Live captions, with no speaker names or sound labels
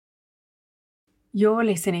You're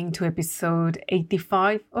listening to episode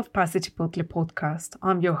 85 of Pasachipotle podcast.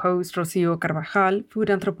 I'm your host, Rocio Carvajal, food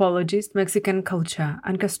anthropologist, Mexican culture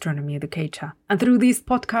and gastronomy educator. And through this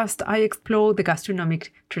podcast, I explore the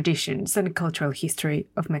gastronomic traditions and cultural history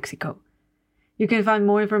of Mexico. You can find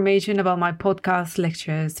more information about my podcast,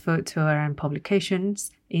 lectures, food tour and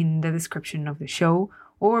publications in the description of the show,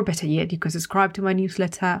 or better yet, you can subscribe to my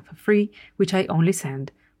newsletter for free, which I only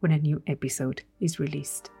send when a new episode is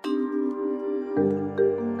released.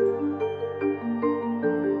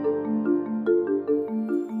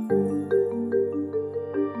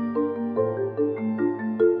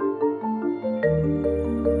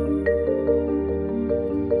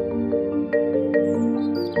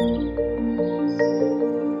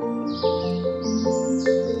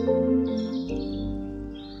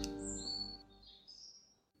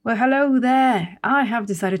 Well, hello there. I have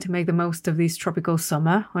decided to make the most of this tropical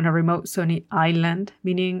summer on a remote sunny island,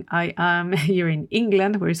 meaning I am here in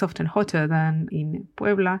England, where it's often hotter than in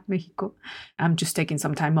Puebla, Mexico. I'm just taking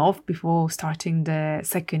some time off before starting the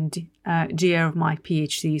second year of my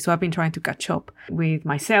PhD. So I've been trying to catch up with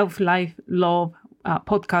myself, life, love,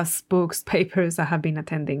 podcasts, books, papers. I have been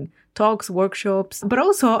attending talks, workshops, but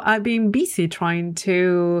also I've been busy trying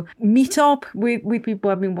to meet up with people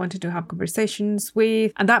I've been wanting to have conversations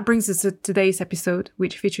with. And that brings us to today's episode,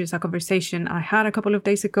 which features a conversation I had a couple of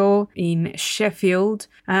days ago in Sheffield.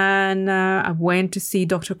 And I went to see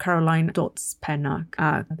Dr. Caroline Dodds Pennock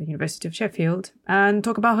at the University of Sheffield and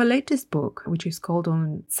talk about her latest book, which is called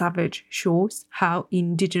On Savage Shores, How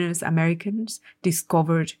Indigenous Americans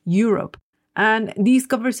Discovered Europe. And this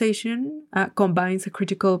conversation combines a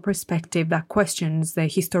critical perspective that questions the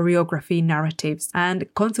historiography, narratives, and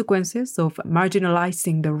consequences of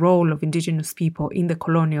marginalizing the role of indigenous people in the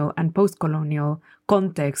colonial and post-colonial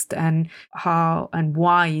context, and how and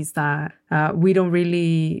why is that we don't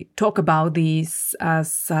really talk about this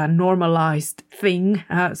as a normalized thing.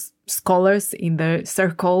 Scholars in the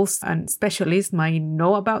circles and specialists might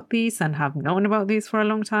know about this and have known about this for a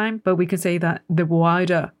long time, but we can say that the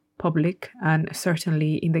wider public, and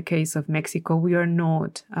certainly in the case of Mexico, we are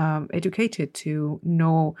not educated to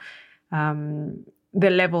know the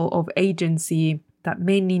level of agency that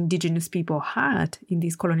many indigenous people had in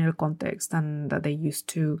this colonial context, and that they used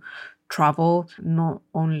to travel not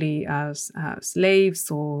only as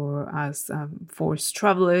slaves or as forced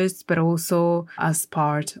travelers, but also as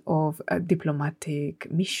part of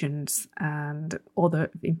diplomatic missions and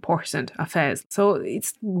other important affairs. So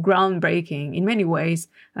it's groundbreaking in many ways,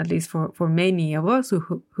 at least for many of us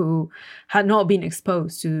who had not been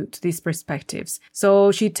exposed to these perspectives.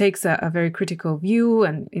 So she takes a very critical view,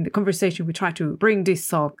 and in the conversation we try to bring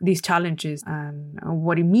this up, these challenges and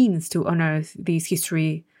what it means to unearth this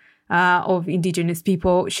history of indigenous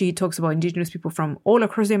people. She talks about indigenous people from all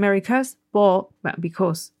across the Americas, but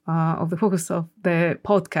because of the focus of the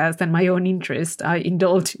podcast and my own interest, I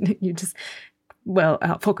indulge you just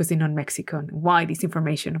focusing on Mexico and why this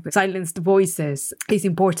information of the silenced voices is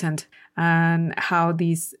important, and how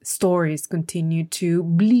these stories continue to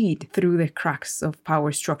bleed through the cracks of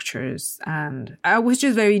power structures. And I was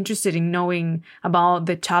just very interested in knowing about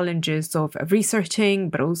the challenges of researching,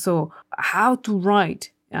 but also how to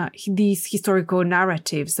write these historical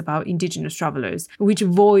narratives about indigenous travelers. Which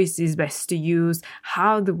voice is best to use?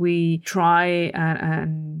 How do we try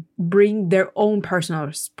and bring their own personal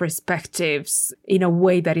perspectives in a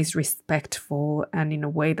way that is respectful and in a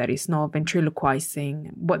way that is not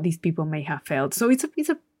ventriloquizing what these people may have felt? So it's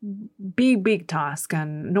a big task,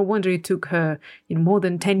 and no wonder it took her more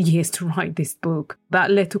than 10 years to write this book. That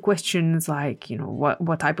led to questions like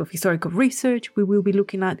what type of historical research we will be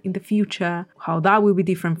looking at in the future, how that will be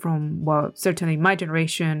different from what certainly my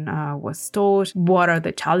generation was taught, what are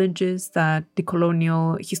the challenges that the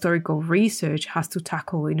colonial historical research has to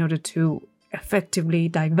tackle in order to effectively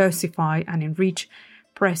diversify and enrich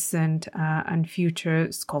present and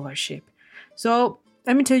future scholarship. So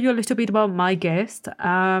let me tell you a little bit about my guest.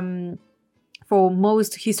 For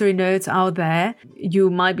most history nerds out there, you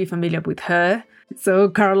might be familiar with her. So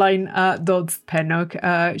Caroline Dodds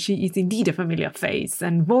Pennock, she is indeed a familiar face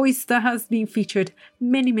and voice that has been featured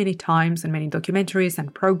many times in many documentaries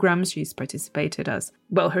and programs. She's participated as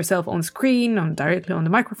herself on screen, directly on the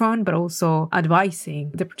microphone, but also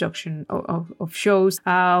advising the production of shows.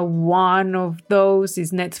 One of those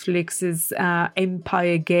is Netflix's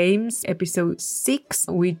Empire Games, episode 6,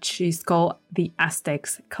 which is called The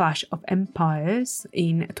Aztecs Clash of Empires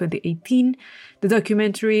in 2018. The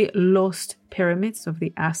documentary Lost Pyramids of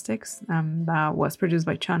the Aztecs. That was produced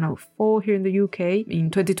by Channel 4 here in the UK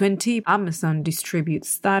in 2020. Amazon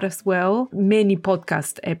distributes that as well. Many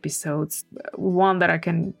podcast episodes. One that I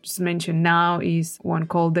can just mention now is one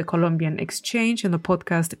called The Colombian Exchange, and the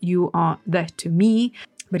podcast You Are There to Me.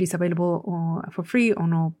 But it's available for free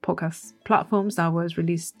on all podcast platforms. That was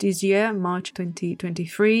released this year, March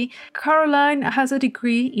 2023. Caroline has a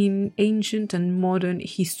degree in ancient and modern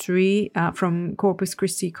history from Corpus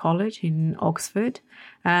Christi College in Oxford.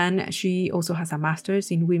 And she also has a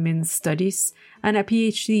master's in women's studies and a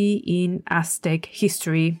PhD in Aztec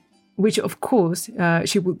history, which of course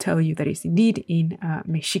she will tell you that is indeed in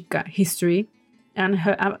Mexica history. And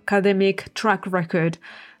her academic track record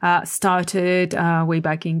started way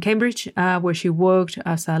back in Cambridge, where she worked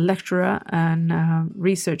as a lecturer and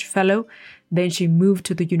research fellow. Then she moved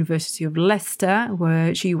to the University of Leicester,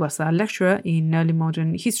 where she was a lecturer in early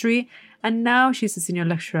modern history. And now she's a senior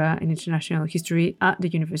lecturer in international history at the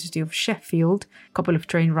University of Sheffield. A couple of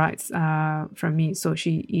train rides from me. So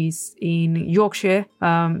she is in Yorkshire,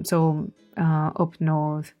 up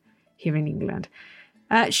north here in England.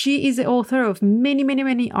 She is the author of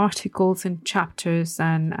many articles and chapters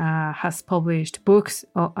and has published books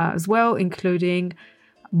as well, including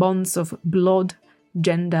Bonds of Blood,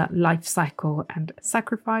 Gender, Life Cycle and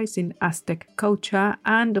Sacrifice in Aztec Culture.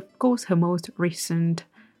 And of course, her most recent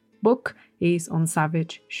book is On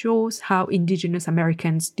Savage Shores, How Indigenous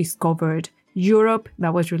Americans Discovered Europe.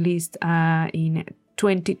 That was released in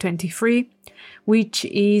 2023, which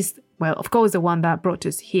is, well, of course, the one that brought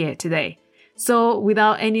us here today. So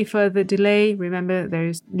without any further delay, remember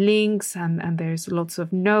there's links and there's lots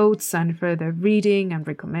of notes and further reading and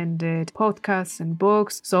recommended podcasts and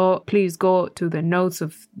books. So please go to the notes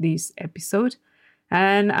of this episode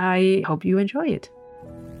and I hope you enjoy it.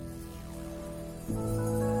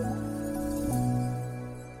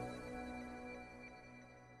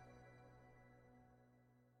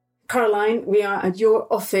 Caroline, we are at your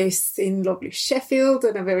office in lovely Sheffield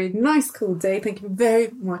on a very nice cool day. Thank you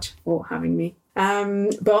very much for having me.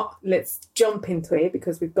 But let's jump into it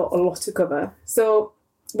because we've got a lot to cover. So,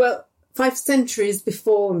 5 centuries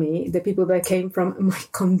before me, the people that came from my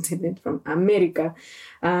continent, from America,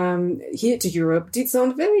 here to Europe, did so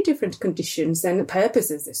under very different conditions and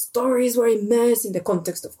purposes. The stories were immersed in the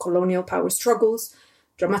context of colonial power struggles,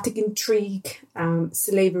 dramatic intrigue,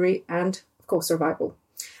 slavery, and, of course, survival.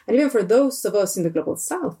 And even for those of us in the global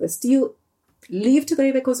south that still live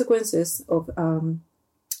today the consequences of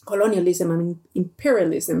colonialism and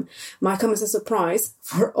imperialism might come as a surprise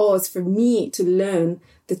for us, for me, to learn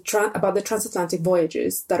about the transatlantic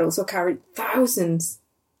voyages that also carried thousands,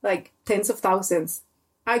 like tens of thousands,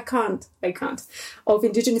 I can't, of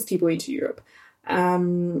indigenous people into Europe.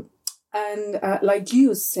 And like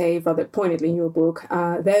you say rather pointedly in your book,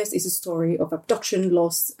 theirs is a story of abduction,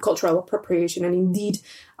 loss, cultural appropriation, and indeed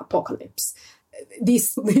apocalypse.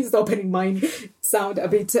 This opening might sound a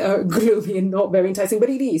bit gloomy and not very enticing, but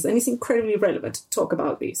it is, and it's incredibly relevant to talk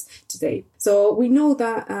about this today. So we know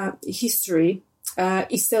that history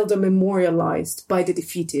is seldom memorialized by the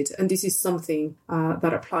defeated, and this is something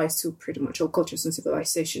that applies to pretty much all cultures and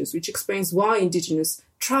civilizations, which explains why indigenous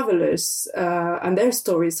travelers and their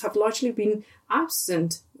stories have largely been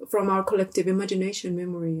absent from our collective imagination,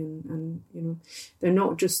 memory, and they're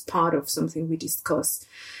not just part of something we discuss.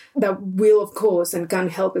 That will, of course, and can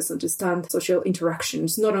help us understand social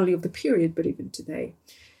interactions, not only of the period, but even today.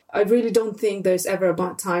 I really don't think there's ever a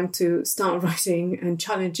bad time to start writing and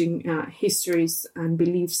challenging histories and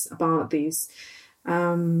beliefs about these.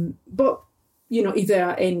 But, if there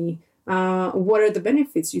are any, what are the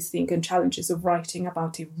benefits, you think, and challenges of writing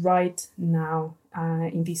about it right now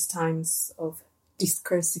in these times of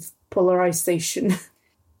discursive polarization?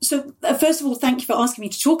 So, first of all, thank you for asking me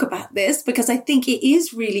to talk about this, because I think it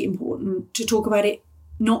is really important to talk about it,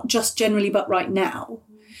 not just generally, but right now,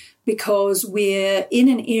 because we're in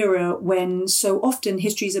an era when so often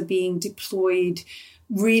histories are being deployed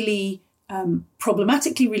really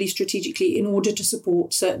problematically, really strategically, in order to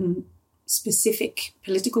support certain specific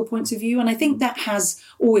political points of view. And I think that has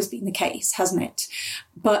always been the case, hasn't it?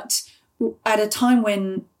 But at a time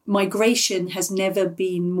when migration has never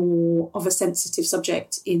been more of a sensitive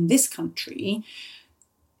subject in this country,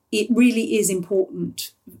 it really is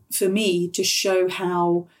important for me to show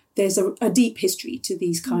how there's a deep history to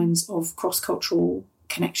these kinds of cross-cultural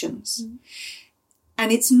connections.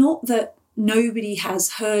 And it's not that nobody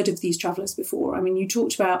has heard of these travellers before. I mean, you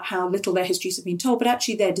talked about how little their histories have been told, but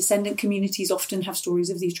actually their descendant communities often have stories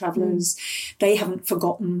of these travellers. They haven't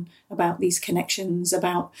forgotten about these connections,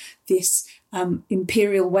 about this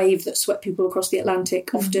imperial wave that swept people across the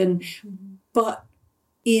Atlantic often. But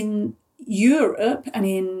in Europe and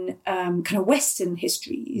in kind of Western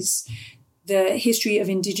histories, the history of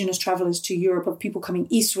indigenous travellers to Europe, of people coming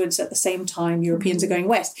eastwards at the same time Europeans are going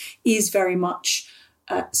west, is very much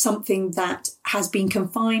something that has been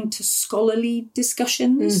confined to scholarly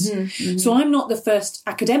discussions. So I'm not the first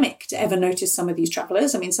academic to ever notice some of these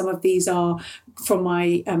travellers. I mean, some of these are from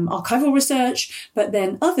my archival research, but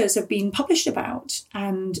then others have been published about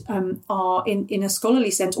and are in a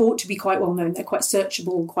scholarly sense ought to be quite well known. They're quite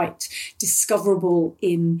searchable, quite discoverable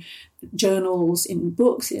in journals, in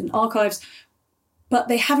books, in archives. But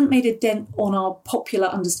they haven't made a dent on our popular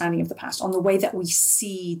understanding of the past, on the way that we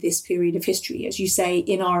see this period of history, as you say,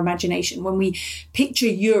 in our imagination. When we picture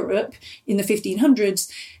Europe in the 1500s,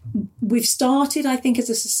 we've started, I think, as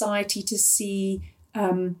a society to see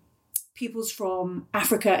peoples from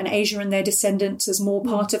Africa and Asia and their descendants as more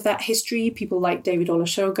part of that history. People like David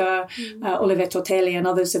Olusoga, Oliver Totele and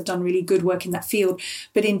others have done really good work in that field.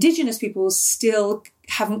 But indigenous peoples still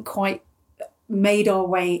haven't quite made our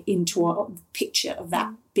way into a picture of that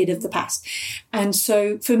bit of the past. And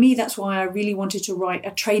so for me, that's why I really wanted to write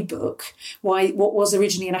a trade book, why what was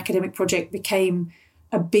originally an academic project became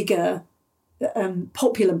a bigger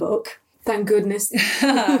popular book. Thank goodness.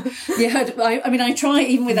 I mean, I try,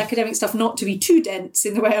 even with academic stuff, not to be too dense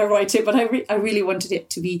in the way I write it, but I really wanted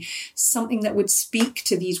it to be something that would speak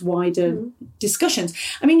to these wider discussions.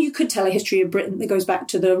 I mean, you could tell a history of Britain that goes back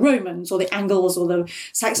to the Romans or the Angles or the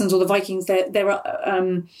Saxons or the Vikings. There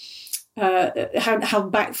are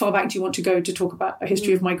how far back do you want to go to talk about a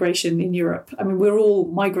history of migration in Europe? I mean, we're all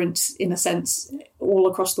migrants in a sense all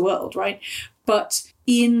across the world, right? But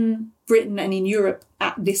in Britain and in Europe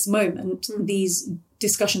at this moment, these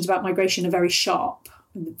discussions about migration are very sharp,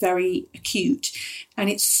 very acute. And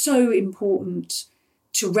it's so important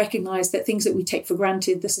to recognise that things that we take for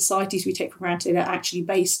granted, the societies we take for granted, are actually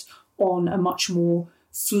based on a much more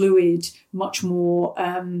fluid, much more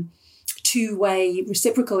two-way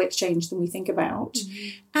reciprocal exchange than we think about.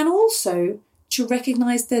 And also to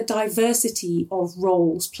recognise the diversity of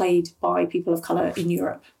roles played by people of colour in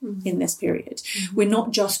Europe in this period. We're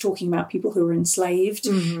not just talking about people who are enslaved,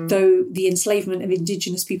 though the enslavement of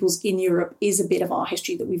indigenous peoples in Europe is a bit of our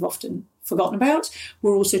history that we've often forgotten about.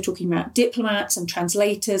 We're also talking about diplomats and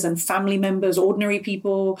translators and family members, ordinary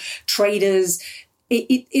people, traders.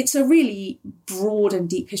 It's a really broad and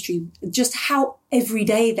deep history. Just how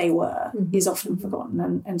everyday they were is often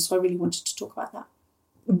forgotten. And so I really wanted to talk about that.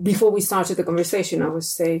 Before we started the conversation, I was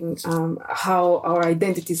saying how our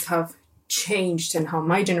identities have changed and how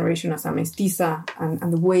my generation as a mestiza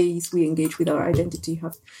and the ways we engage with our identity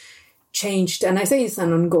have changed. And I say it's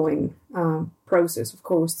an ongoing process, of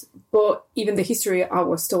course. But even the history I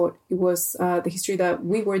was taught, it was the history that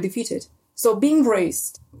we were defeated. So being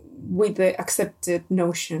raised with the accepted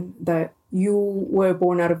notion that you were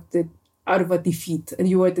born out of a defeat and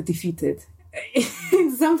you were the defeated,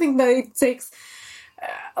 it's something that it takes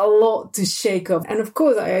a lot to shake up. And of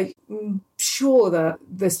course, I'm sure that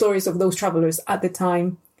the stories of those travelers at the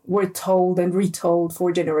time were told and retold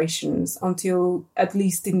for generations until, at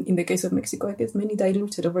least in the case of Mexico, I guess many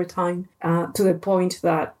diluted over time to the point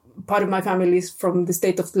that part of my family is from the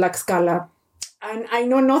state of Tlaxcala. And I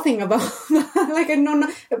know nothing about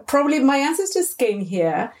that. Probably my ancestors came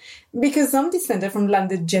here because I'm descended from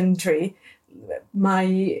landed gentry.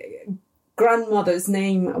 My grandmother's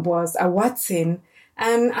name was Awatzin.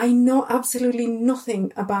 And I know absolutely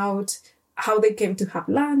nothing about how they came to have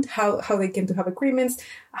land, how they came to have agreements,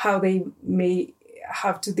 how they may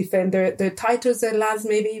have to defend their titles, their lands,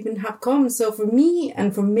 maybe even have come. So for me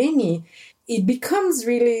and for many, it becomes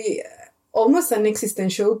really almost an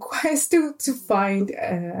existential quest to find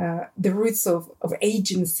the roots of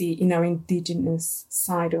agency in our indigenous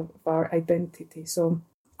side of our identity. So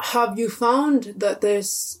have you found that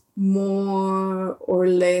there's more or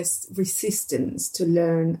less resistance to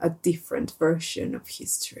learn a different version of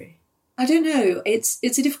history? I don't know. It's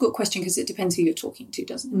a difficult question because it depends who you're talking to,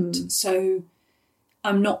 doesn't it? So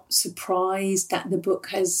I'm not surprised that the book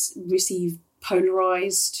has received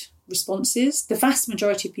polarised responses. The vast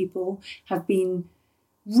majority of people have been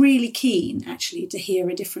really keen, actually, to hear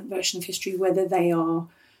a different version of history, whether they are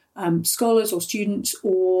scholars or students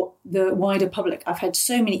or the wider public. I've had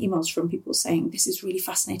so many emails from people saying, this is really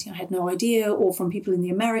fascinating, I had no idea, or from people in the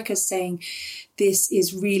Americas saying, this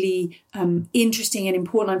is really interesting and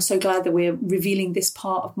important. I'm so glad that we're revealing this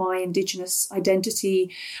part of my indigenous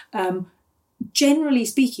identity. Generally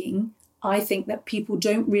speaking, I think that people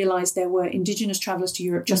don't realise there were indigenous travellers to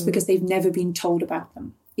Europe just because they've never been told about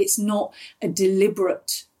them. It's not a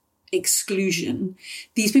deliberate exclusion.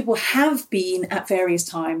 These people have been at various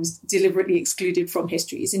times deliberately excluded from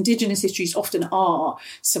histories. Indigenous histories often are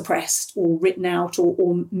suppressed or written out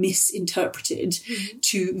or misinterpreted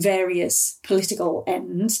to various political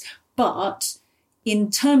ends. But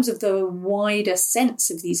in terms of the wider sense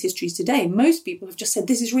of these histories today, most people have just said,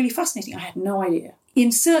 this is really fascinating. I had no idea.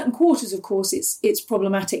 In certain quarters, of course, it's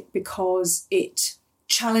problematic because it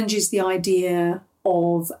challenges the idea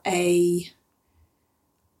of a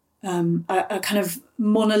kind of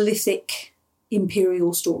monolithic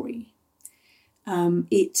imperial story.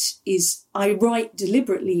 It is, I write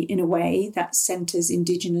deliberately in a way that centres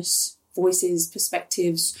Indigenous voices,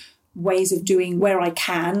 perspectives, ways of doing where I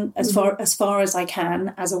can, as far as I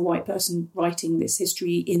can, as a white person writing this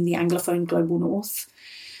history in the Anglophone global north.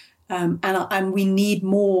 And we need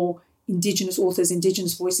more Indigenous authors,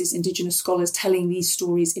 Indigenous voices, Indigenous scholars telling these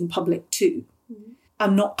stories in public too.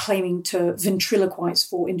 I'm not claiming to ventriloquise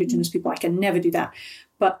for Indigenous people. I can never do that.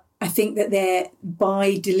 But I think that they're,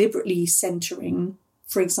 by deliberately centering,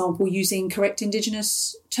 for example, using correct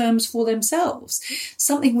Indigenous terms for themselves,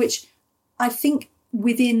 something which I think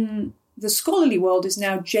within the scholarly world is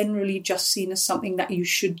now generally just seen as something that you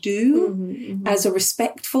should do as a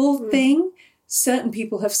respectful thing. Certain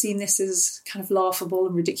people have seen this as kind of laughable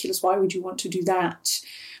and ridiculous. Why would you want to do that?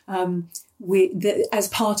 As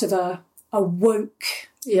part of a woke,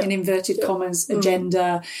 in inverted commas,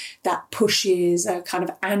 agenda that pushes a kind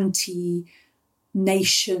of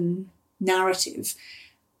anti-nation narrative.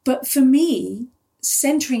 But for me,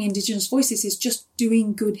 centering Indigenous voices is just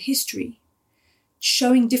doing good history.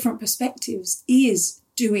 Showing different perspectives is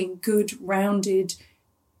doing good, rounded,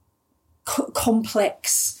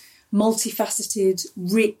 complex, multifaceted,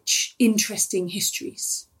 rich, interesting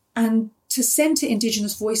histories. And to centre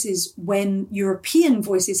Indigenous voices when European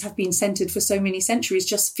voices have been centred for so many centuries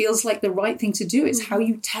just feels like the right thing to do. It's how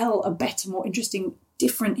you tell a better, more interesting,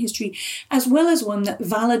 different history, as well as one that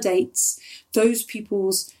validates those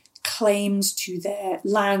people's claims to their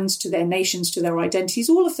lands, to their nations, to their identities.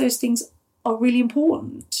 All of those things are really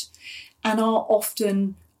important and are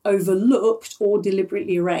often overlooked or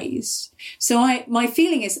deliberately erased. So my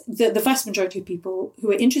feeling is that the vast majority of people who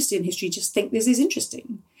are interested in history just think this is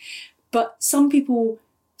interesting. But some people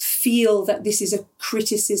feel that this is a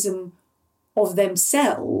criticism of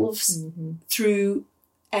themselves through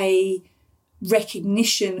a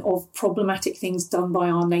recognition of problematic things done by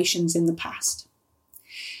our nations in the past.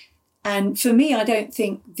 And for me, I don't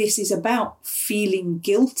think this is about feeling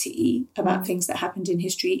guilty about things that happened in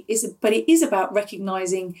history, but it is about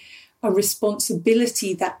recognising a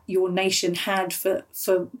responsibility that your nation had for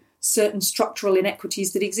certain structural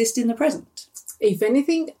inequities that exist in the present. If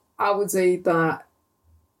anything, I would say that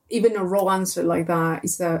even a raw answer like that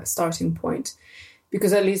is a starting point.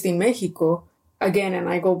 Because at least in Mexico, again, and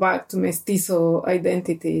I go back to mestizo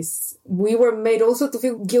identities, we were made also to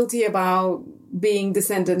feel guilty about being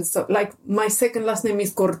descendants of, like, my second last name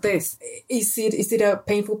is Cortés. Is it a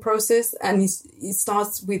painful process? And it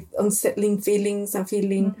starts with unsettling feelings and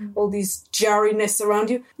feeling all this jarriness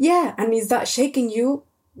around you. Yeah, and is that shaking you?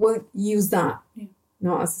 Well, use that. Yeah.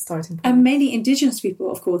 Not as a starting point. And many Indigenous people,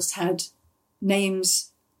 of course, had names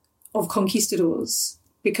of conquistadors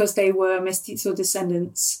because they were mestizo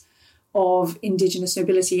descendants of Indigenous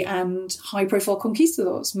nobility and high-profile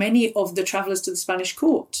conquistadors. Many of the travellers to the Spanish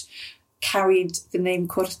court carried the name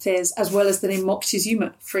Cortés as well as the name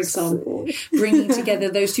Moctezuma, for example, bringing together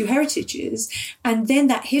those two heritages. And then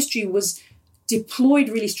that history was deployed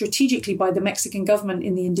really strategically by the Mexican government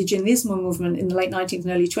in the indigenismo movement in the late 19th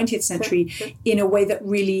and early 20th century in a way that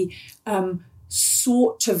really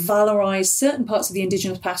sought to valorize certain parts of the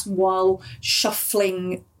Indigenous past while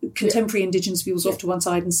shuffling contemporary Indigenous peoples off to one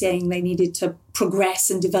side and saying they needed to progress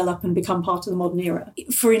and develop and become part of the modern era.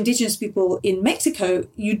 For Indigenous people in Mexico,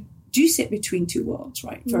 you do sit between two worlds,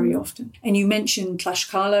 right, very often. And you mentioned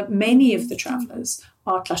Tlaxcala. Many of the travellers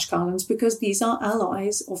are Tlaxcalans because these are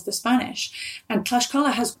allies of the Spanish. And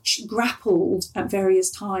Tlaxcala has grappled at various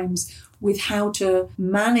times with how to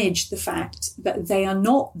manage the fact that they are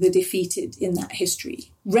not the defeated in that history.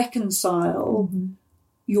 Reconcile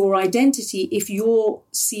your identity if you're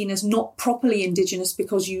seen as not properly Indigenous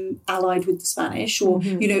because you allied with the Spanish, or,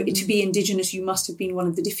 to be Indigenous, you must have been one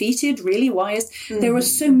of the defeated. Really? Why is there are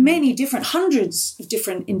so many hundreds of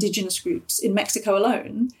different Indigenous groups in Mexico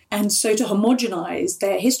alone. And so to homogenize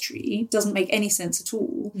their history doesn't make any sense at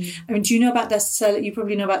all. I mean, do you know about you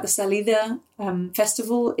probably know about the Salida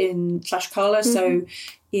festival in Tlaxcala. So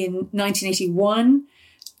in 1981,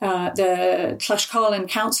 the Tlaxcalan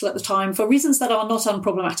council at the time, for reasons that are not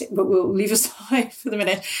unproblematic, but we'll leave aside for the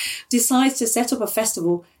minute, decides to set up a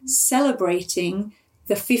festival celebrating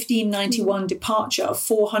the 1591 departure of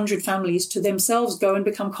 400 families to themselves go and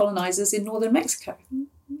become colonizers in northern Mexico.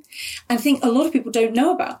 I think a lot of people don't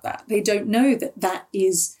know about that. They don't know that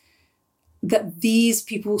these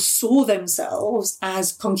people saw themselves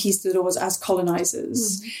as conquistadors, as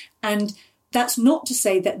colonizers. And that's not to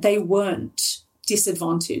say that they weren't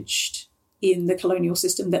disadvantaged in the colonial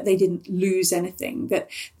system, that they didn't lose anything, that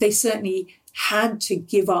they certainly had to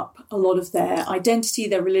give up a lot of their identity,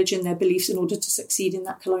 their religion, their beliefs in order to succeed in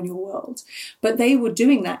that colonial world. But they were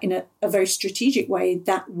doing that in a very strategic way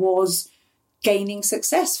that was gaining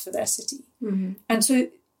success for their city. And so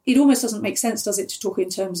it almost doesn't make sense, does it, to talk in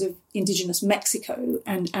terms of indigenous Mexico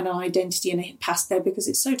and an identity and a past there, because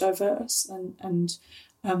it's so diverse and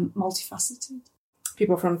multifaceted.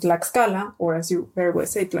 People from Tlaxcala, or as you very well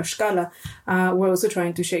say, Tlaxcala, were also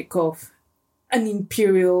trying to shake off an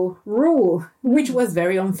imperial rule, which was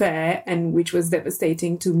very unfair and which was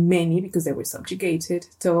devastating to many because they were subjugated.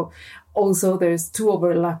 So also there's two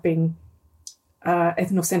overlapping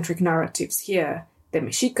ethnocentric narratives here, the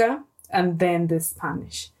Mexica and then the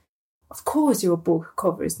Spanish. Of course, your book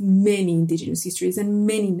covers many indigenous histories and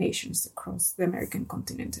many nations across the American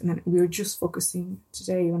continent. And we're just focusing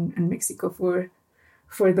today on Mexico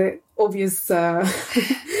for the obvious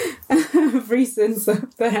reasons that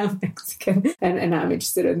I'm Mexican and I'm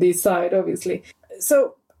interested on this side, obviously.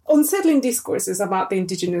 So unsettling discourses about the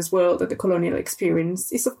indigenous world and the colonial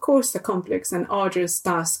experience is, of course, a complex and arduous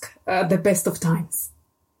task at the best of times.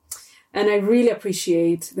 And I really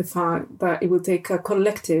appreciate the fact that it will take a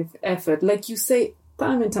collective effort, like you say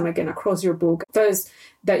time and time again across your book. First,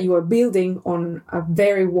 that you are building on a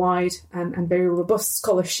very wide and very robust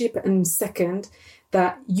scholarship. And second,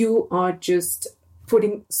 that you are just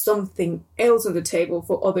putting something else on the table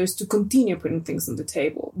for others to continue putting things on the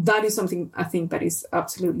table. That is something I think that is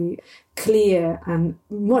absolutely clear and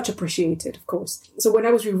much appreciated, of course. So when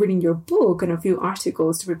I was rereading your book and a few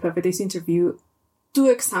articles to prepare for this interview, two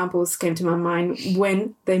examples came to my mind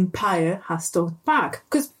when the empire has talked back.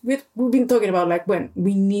 Because we've been talking about like when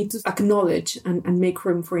we need to acknowledge and make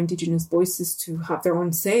room for indigenous voices to have their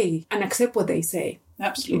own say and accept what they say.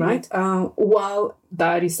 Absolutely. Right? While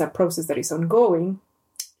that is a process that is ongoing,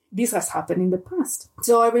 this has happened in the past.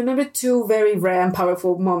 So I remember two very rare and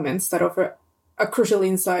powerful moments that offer a crucial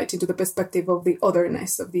insight into the perspective of the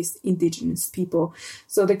otherness of these indigenous people.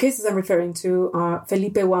 So the cases I'm referring to are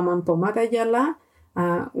Felipe Huamán Pomada Ayala,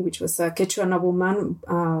 which was a Quechua nobleman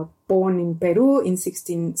born in Peru in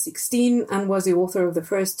 1616 and was the author of the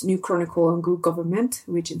first New Chronicle on Good Government,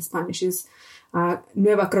 which in Spanish is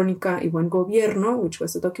Nueva Crónica y Buen Gobierno, which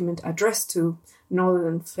was a document addressed to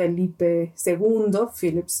Northern Felipe II,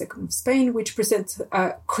 Philip II of Spain, which presents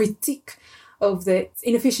a critique of the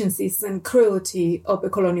inefficiencies and cruelty of the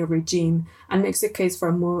colonial regime and makes a case for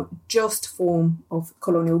a more just form of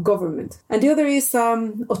colonial government. And the other is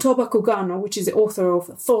Otoba Cugano, which is the author of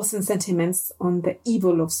Thoughts and Sentiments on the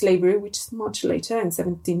Evil of Slavery, which is much later in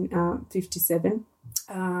 1757.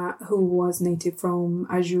 Who was native from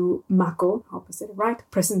Ajumako, I hope I said it right,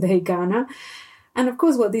 present-day Ghana. And of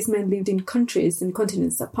course, these men lived in countries and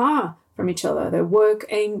continents apart from each other. Their work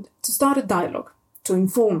aimed to start a dialogue, to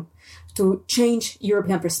inform, to change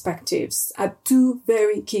European perspectives at two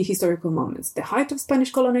very key historical moments, the height of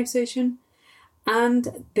Spanish colonization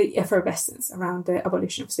and the effervescence around the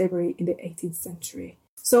abolition of slavery in the 18th century.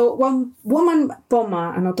 So when Huamán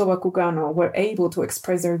Poma and Otoba Cugano were able to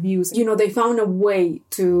express their views, they found a way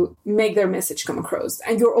to make their message come across.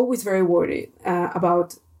 And you're always very worried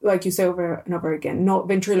about, like you say over and over again, not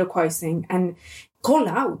ventriloquizing and call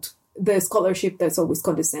out the scholarship that's always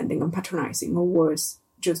condescending and patronizing or worse,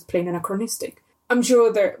 just plain anachronistic. I'm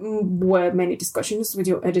sure there were many discussions with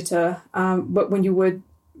your editor, but when you were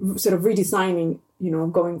sort of redesigning,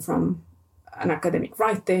 going from an academic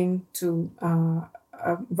writing to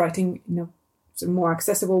writing in a sort of more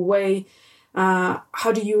accessible way,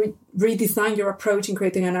 how do you redesign your approach in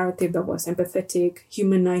creating a narrative that was empathetic,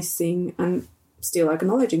 humanizing, and still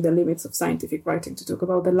acknowledging the limits of scientific writing to talk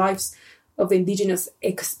about the lives of the indigenous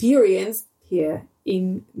experience here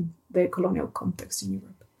in the colonial context in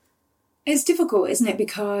Europe? It's difficult, isn't it?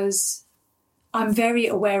 Because I'm very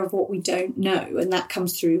aware of what we don't know, and that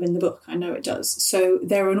comes through in the book. I know it does. So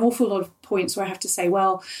there are an awful lot of points where I have to say,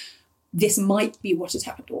 well, this might be what has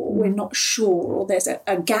happened, or we're not sure, or there's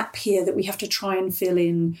a gap here that we have to try and fill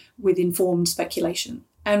in with informed speculation.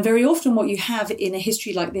 And very often what you have in a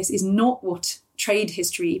history like this is not what trade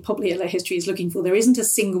history, popular history is looking for. There isn't a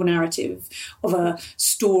single narrative of a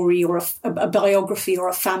story or a biography or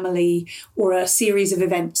a family or a series of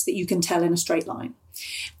events that you can tell in a straight line.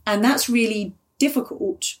 And that's really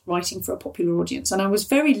difficult writing for a popular audience. And I was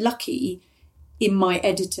very lucky in my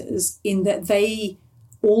editors in that they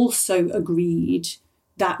also agreed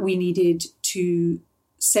that we needed to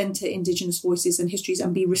centre Indigenous voices and histories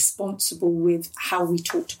and be responsible with how we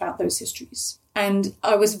talked about those histories. And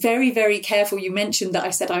I was very, very careful. You mentioned that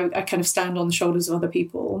I said I kind of stand on the shoulders of other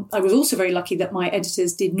people. I was also very lucky that my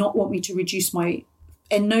editors did not want me to reduce my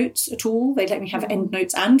endnotes at all. They let me have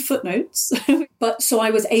endnotes and footnotes. But so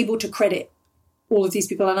I was able to credit all of these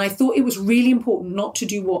people. And I thought it was really important not to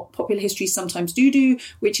do what popular histories sometimes do,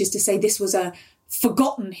 which is to say this was a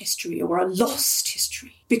forgotten history or a lost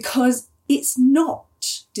history, because it's not.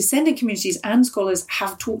 Descendant communities and scholars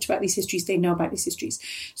have talked about these histories. They know about these histories.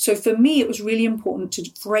 So for me, it was really important to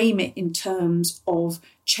frame it in terms of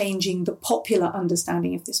changing the popular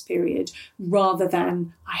understanding of this period rather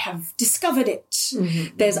than I have discovered it.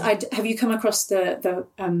 Mm-hmm. Have you come across the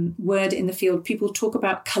word in the field? People talk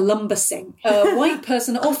about Columbusing. A white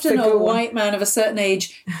person, often a white man of a certain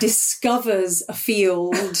age, discovers a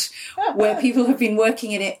field where people have been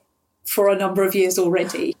working in it for a number of years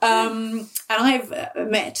already. And I've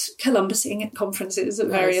met Columbusing at conferences at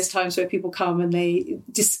various times where people come and they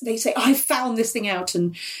say, I found this thing out,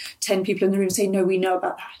 and 10 people in the room say, no, we know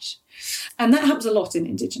about that. And that happens a lot in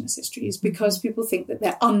Indigenous histories because people think that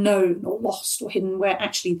they're unknown or lost or hidden, where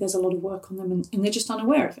actually there's a lot of work on them and they're just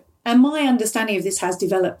unaware of it. And my understanding of this has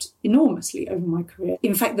developed enormously over my career.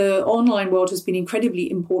 In fact, the online world has been incredibly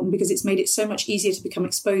important because it's made it so much easier to become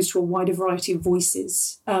exposed to a wider variety of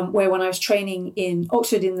voices. Where when I was training in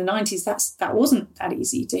Oxford in the 90s, that wasn't that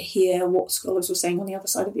easy to hear what scholars were saying on the other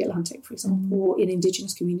side of the Atlantic, for example, or in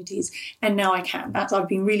Indigenous communities. And now I can. I've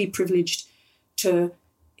been really privileged to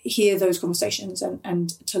hear those conversations and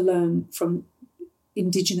to learn from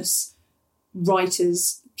Indigenous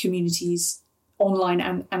writers, communities, online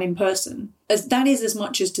and in person. As that is as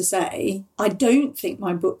much as to say, I don't think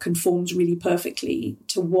my book conforms really perfectly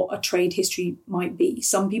to what a trade history might be.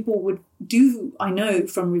 Some people I know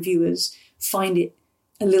from reviewers, find it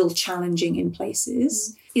a little challenging in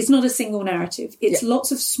places. It's not a single narrative. It's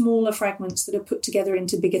lots of smaller fragments that are put together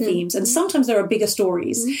into bigger themes. And sometimes there are bigger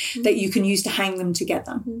stories that you can use to hang them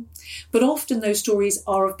together. But often those stories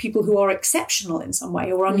are of people who are exceptional in some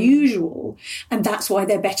way or unusual. And that's why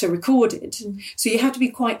they're better recorded. So you have to be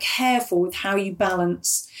quite careful with how you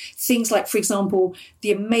balance things like, for example,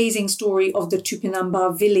 the amazing story of the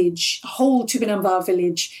Tupinamba village. A whole Tupinamba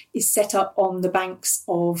village is set up on the banks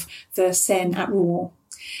of the Seine at Rouen.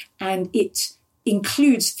 And it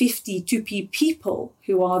includes 50 Tupi people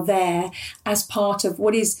who are there as part of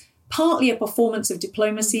what is partly a performance of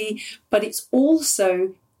diplomacy, but it's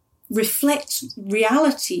also reflects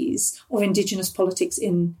realities of Indigenous politics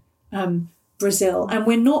in Brazil. And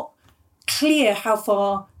we're not clear how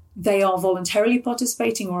far they are voluntarily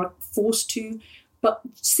participating or are forced to, but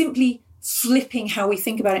simply flipping how we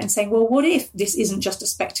think about it and saying, well, what if this isn't just a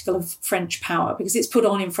spectacle of French power because it's put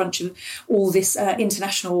on in front of all this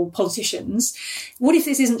international politicians? What if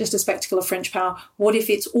this isn't just a spectacle of French power? What if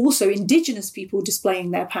it's also Indigenous people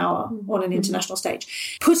displaying their power on an international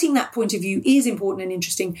stage? Putting that point of view is important and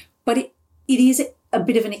interesting, but it is a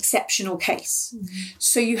bit of an exceptional case.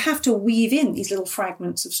 So you have to weave in these little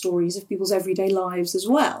fragments of stories of people's everyday lives as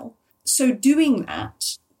well. So doing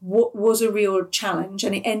that was a real challenge,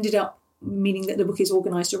 and it ended up meaning that the book is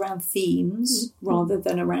organised around themes rather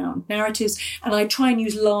than around narratives. And I try and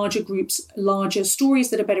use larger groups, larger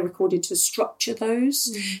stories that are better recorded to structure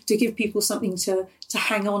those, to give people something to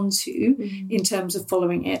hang on to in terms of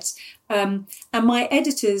following it. And my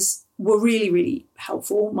editors were really, really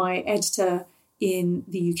helpful. My editor in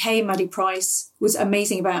the UK, Maddie Price, was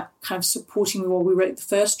amazing about kind of supporting me while we wrote the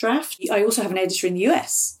first draft. I also have an editor in the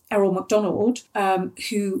US, Errol MacDonald,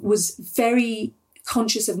 who was very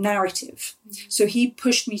conscious of narrative. So he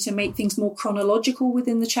pushed me to make things more chronological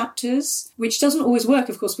within the chapters, which doesn't always work,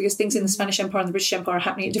 of course, because things in the Spanish Empire and the British Empire are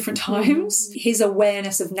happening at different times. His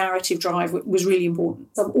awareness of narrative drive was really important.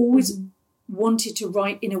 I've always wanted to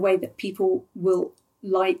write in a way that people will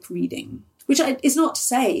like reading, which is not to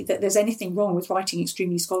say that there's anything wrong with writing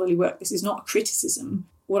extremely scholarly work. This is not a criticism.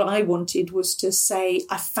 What I wanted was to say,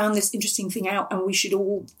 I found this interesting thing out and we should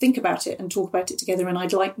all think about it and talk about it together, and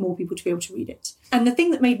I'd like more people to be able to read it. And the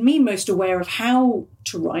thing that made me most aware of how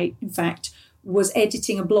to write, in fact, was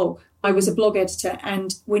editing a blog. I was a blog editor,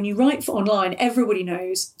 and when you write for online, everybody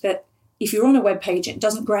knows that if you're on a web page and it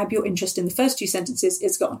doesn't grab your interest in the first 2 sentences,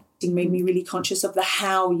 it's gone. It made me really conscious of the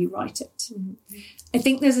how you write it. I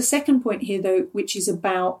think there's a second point here, though, which is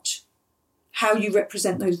about how you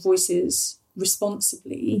represent those voices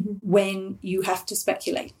responsibly when you have to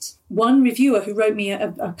speculate. One reviewer who wrote me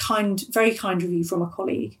a very kind review from a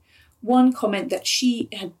colleague, one comment that she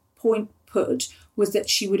had put was that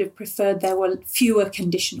she would have preferred there were fewer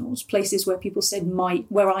conditionals, places where people said might,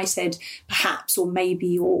 where I said perhaps or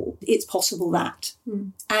maybe or it's possible that.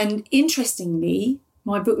 And interestingly,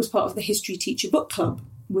 my book was part of the History Teacher Book Club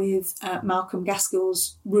with Malcolm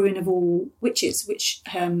Gaskell's Ruin of All Witches, which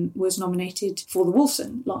was nominated for the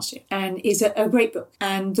Wolfson last year and is a great book.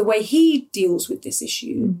 And the way he deals with this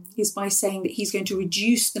issue is by saying that he's going to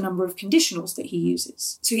reduce the number of conditionals that he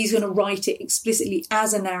uses. So he's going to write it explicitly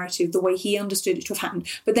as a narrative, the way he understood it to have happened.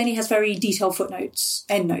 But then he has very detailed footnotes,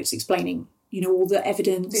 endnotes explaining, all the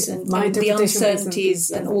evidence and the uncertainties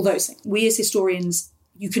and all those things. We as historians,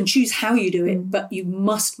 you can choose how you do it, but you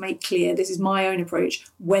must make clear, this is my own approach,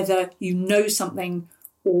 whether you know something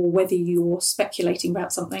or whether you're speculating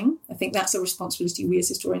about something. I think that's a responsibility we as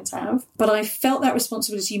historians have. But I felt that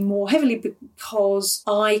responsibility more heavily because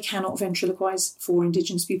I cannot ventriloquise for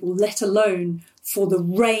Indigenous people, let alone for the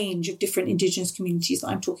range of different Indigenous communities that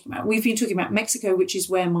I'm talking about. We've been talking about Mexico, which is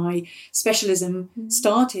where my specialism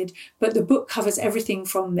started, but the book covers everything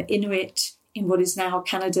from the Inuit in what is now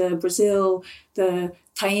Canada, Brazil, the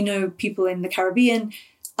Taino people in the Caribbean.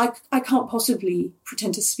 I can't possibly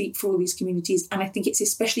pretend to speak for all these communities, and I think it's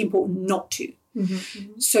especially important not to.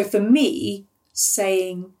 So for me,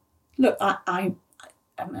 saying, look, I'm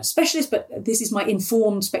a specialist, but this is my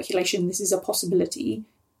informed speculation, this is a possibility,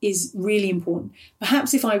 is really important.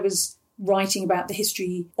 Perhaps if I was writing about the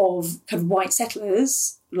history of kind of white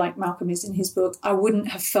settlers, like Malcolm is in his book, I wouldn't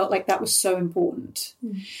have felt like that was so important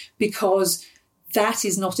because that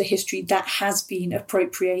is not a history that has been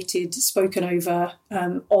appropriated, spoken over,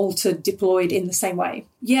 altered, deployed in the same way.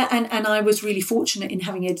 Yeah, and I was really fortunate in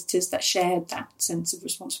having editors that shared that sense of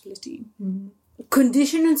responsibility.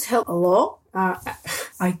 Conditionals help a lot.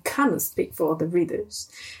 I cannot speak for the readers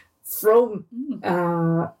from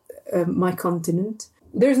my continent.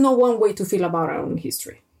 There's no one way to feel about our own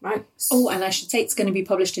history, right? Oh, and I should say it's going to be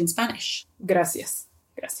published in Spanish. Gracias.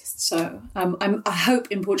 So I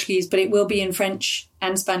hope in Portuguese, but it will be in French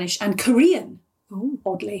and Spanish and Korean,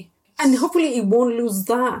 oddly. And hopefully it won't lose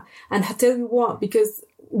that. And I tell you what, because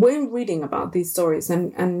when reading about these stories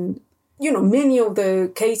and many of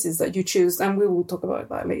the cases that you choose, and we will talk about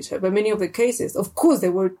that later, but many of the cases, of course, they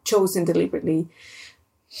were chosen deliberately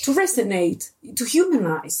to resonate, to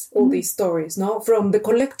humanize all these stories, no? From the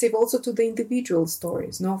collective also to the individual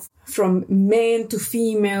stories, no? From men to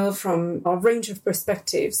female, from a range of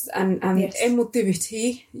perspectives. And yes.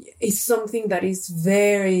 Emotivity is something that is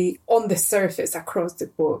very on the surface across the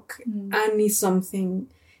book. And is something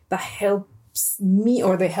that helps me,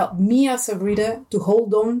 or they help me as a reader to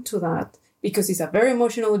hold on to that, because it's a very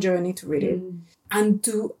emotional journey to read it. And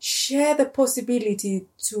to share the possibility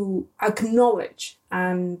to acknowledge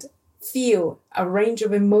and feel a range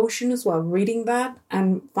of emotions while reading that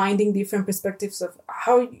and finding different perspectives of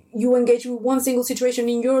how you engage with one single situation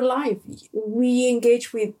in your life. We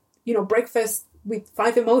engage with, breakfast with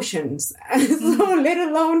 5 emotions, so let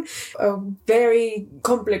alone a very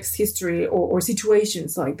complex history or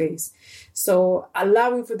situations like this. So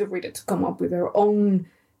allowing for the reader to come up with their own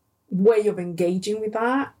way of engaging with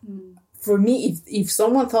that. For me, if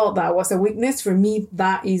someone thought that was a weakness, for me,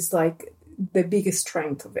 that is like the biggest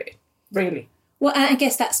strength of it, really. Well, and I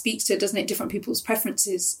guess that speaks to, doesn't it, different people's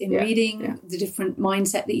preferences in reading, the different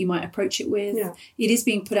mindset that you might approach it with. Yeah. It is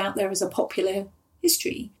being put out there as a popular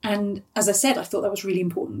history. And as I said, I thought that was really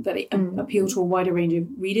important, that it appealed to a wider range of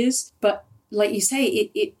readers. But like you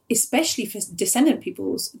say, it especially for descendant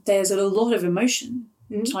peoples, there's a lot of emotion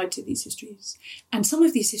tied to these histories. And some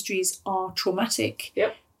of these histories are traumatic.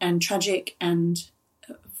 Yep. And tragic and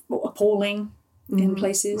appalling in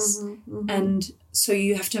places. And so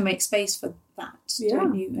you have to make space for that,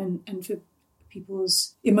 don't you? And for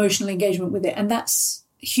people's emotional engagement with it. And that's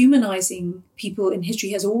humanising people in history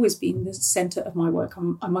has always been the centre of my work.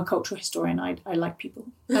 I'm a cultural historian. I like people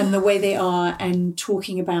and the way they are and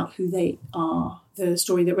talking about who they are. The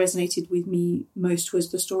story that resonated with me most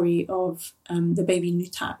was the story of the baby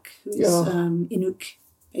Nutak, who is Inuk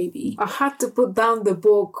baby. I had to put down the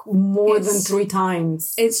book more than 3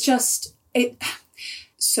 times. It's just it.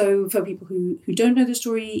 So for people who don't know the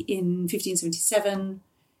story, in 1577,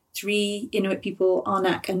 3 Inuit people,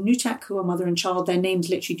 Arnak and Nutak, who are mother and child, their names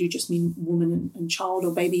literally do just mean woman and child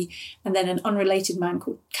or baby, and then an unrelated man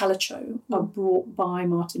called Calicho are brought by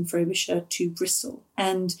Martin Frobisher to Bristol.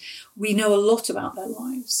 And we know a lot about their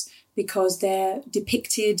lives, because they're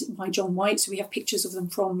depicted by John White. So we have pictures of them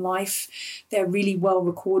from life. They're really well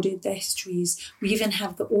recorded, their histories. We even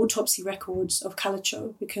have the autopsy records of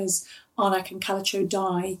Calicho, because Arnak and Calicho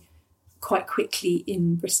die quite quickly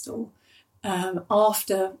in Bristol.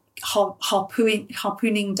 after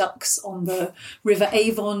harpooning ducks on the River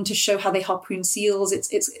Avon to show how they harpoon seals.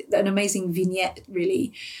 It's an amazing vignette,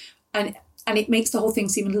 really. And it makes the whole thing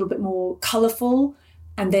seem a little bit more colourful.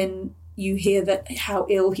 And then you hear that how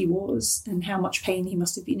ill he was and how much pain he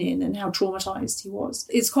must have been in and how traumatised he was.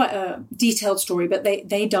 It's quite a detailed story, but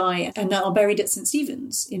they die and are buried at St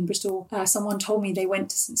Stephen's in Bristol. Someone told me they went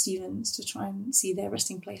to St Stephen's to try and see their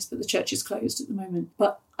resting place, but the church is closed at the moment.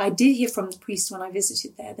 But I did hear from the priest when I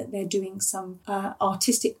visited there that they're doing some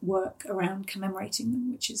artistic work around commemorating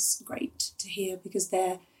them, which is great to hear because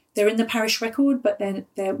they're in the parish record, but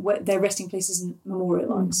their resting place isn't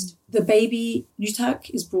memorialised. The baby, Nutak,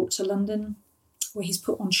 is brought to London, where he's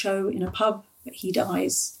put on show in a pub, but he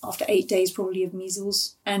dies after 8 days, probably of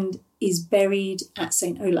measles, and is buried at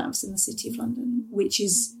St Olave's in the City of London, which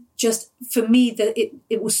is just, for me, that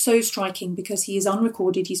it was so striking because he is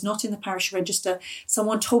unrecorded. He's not in the parish register.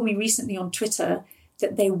 Someone told me recently on Twitter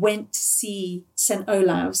that they went to see St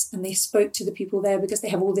Olave's and they spoke to the people there because they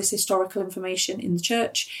have all this historical information in the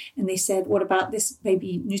church. And they said, what about this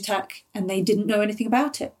baby Nutak? And they didn't know anything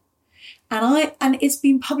about it. And it's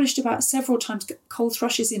been published about several times. Cole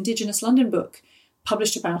Thrush's Indigenous London book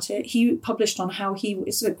published about it. He published on how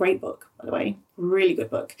it's a great book, by the way, really good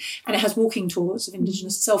book. And it has walking tours of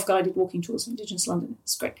Indigenous, self-guided walking tours of Indigenous London.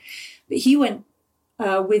 It's great. But he went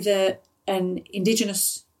with an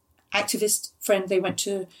Indigenous activist friend. They went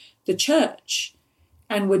to the church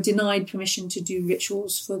and were denied permission to do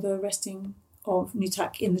rituals for the resting of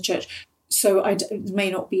Nutak in the church. So it may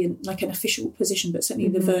not be an official position, but certainly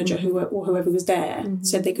the verger or whoever was there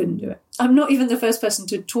said they couldn't do it. I'm not even the first person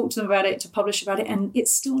to talk to them about it, to publish about it, and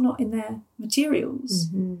it's still not in their materials.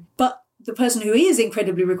 But the person who is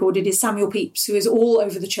incredibly recorded is Samuel Pepys, who is all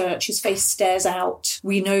over the church. His face stares out.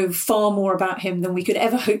 We know far more about him than we could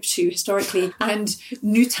ever hope to historically. And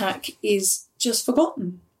Nutak is just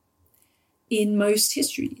forgotten in most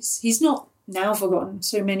histories. He's not now forgotten.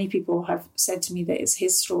 So many people have said to me that it's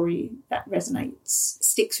his story that resonates,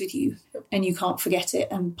 sticks with you, and you can't forget it.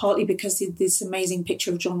 And partly because of this amazing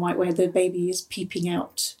picture of John White where the baby is peeping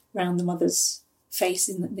out round the mother's face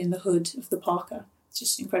in the hood of the parka. It's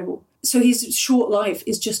just incredible. So his short life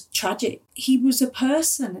is just tragic. He was a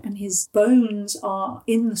person and his bones are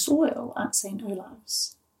in the soil at St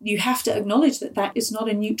Olave's. You have to acknowledge that is not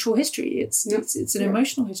a neutral history. It's an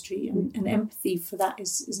emotional history, and empathy for that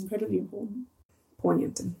is incredibly important.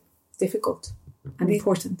 Poignant and difficult and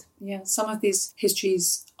important. Yeah, some of these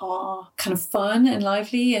histories are kind of fun and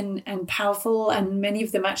lively and powerful, and many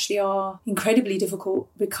of them actually are incredibly difficult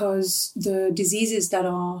because the diseases that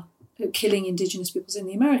are killing Indigenous peoples in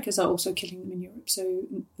the Americas are also killing them in Europe. So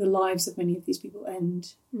the lives of many of these people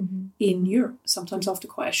end in Europe, sometimes after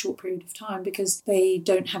quite a short period of time, because they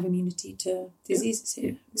don't have immunity to diseases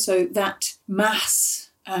here. So that mass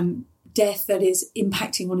death that is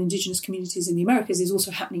impacting on Indigenous communities in the Americas is also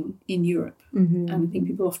happening in Europe. And I think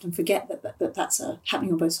people often forget that that's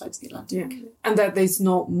happening on both sides of the Atlantic. Yeah. And that it's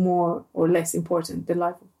not more or less important, the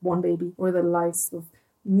life of one baby or the lives of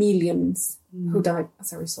millions who died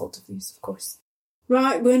as a result of this, of course.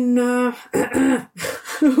 Right, when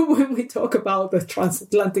when we talk about the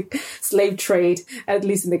transatlantic slave trade, at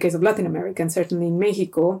least in the case of Latin America and certainly in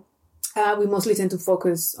Mexico, we mostly tend to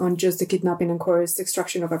focus on just the kidnapping and coerced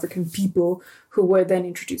extraction of African people who were then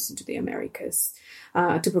introduced into the Americas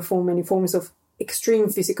to perform many forms of extreme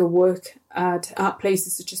physical work at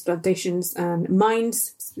places such as plantations and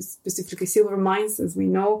mines, specifically silver mines, as we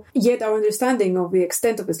know. Yet our understanding of the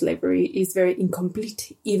extent of the slavery is very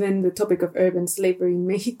incomplete. Even the topic of urban slavery in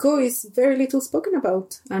Mexico is very little spoken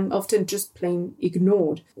about and often just plain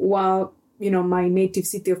ignored. While my native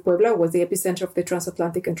city of Puebla was the epicenter of the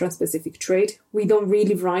transatlantic and trans-Pacific trade, we don't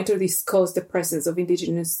really write or discuss the presence of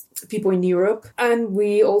indigenous people in Europe. And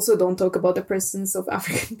we also don't talk about the presence of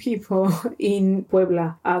African people in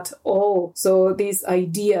Puebla at all. So these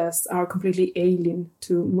ideas are completely alien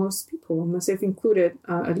to most people, myself included,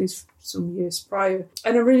 at least some years prior.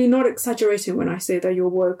 And I'm really not exaggerating when I say that your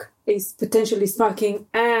work is potentially sparking,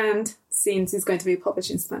 and since it's going to be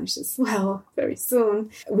published in Spanish as well very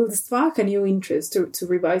soon, will spark a new interest to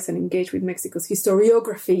revise and engage with Mexico's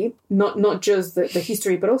historiography, not just the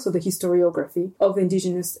history, but also the historiography of the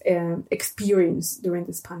indigenous experience during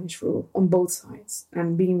the Spanish rule on both sides.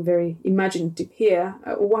 And being very imaginative here,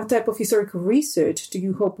 what type of historical research do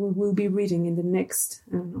you hope we will be reading in the next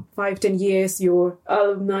 5-10 years, your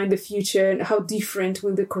alumni in the future, and how different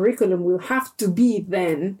will the curriculum will have to be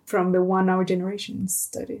then from the one our generation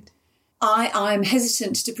studied? I'm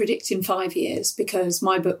hesitant to predict in 5 years because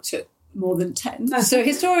my book took more than 10. So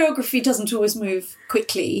historiography doesn't always move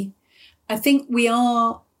quickly. I think we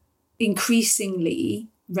are increasingly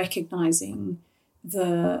recognizing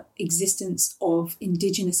the existence of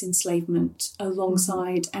indigenous enslavement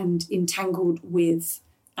alongside and entangled with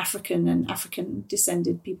African and African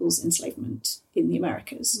descended people's enslavement in the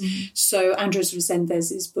Americas. So Andres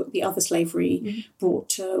Resendez's book, The Other Slavery, brought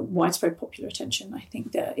to widespread popular attention, I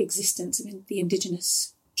think, the existence of the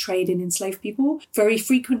indigenous trade in enslaved people. Very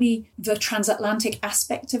frequently, the transatlantic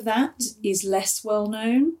aspect of that is less well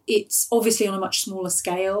known. It's obviously on a much smaller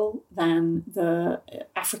scale than the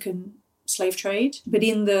African slave trade, but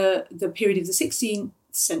in the period of the 16th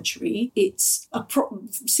century, it's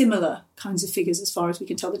similar kinds of figures as far as we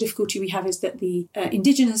can tell. The difficulty we have is that the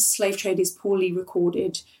indigenous slave trade is poorly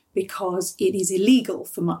recorded because it is illegal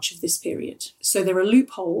for much of this period. So there are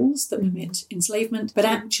loopholes that permit enslavement, but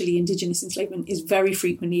actually indigenous enslavement is very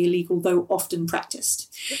frequently illegal, though often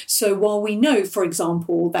practiced. So while we know, for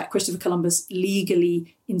example, that Christopher Columbus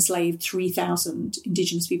legally enslaved 3,000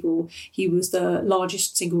 indigenous people, he was the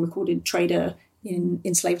largest single recorded trader in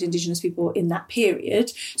enslaved indigenous people in that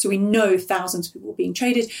period. So we know thousands of people were being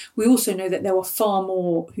traded. We also know that there were far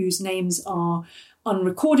more whose names are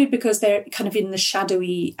unrecorded because they're kind of in the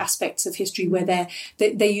shadowy aspects of history where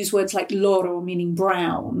they use words like loro, meaning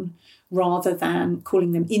brown, rather than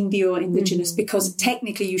calling them indio, indigenous, because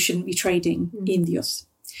technically you shouldn't be trading indios.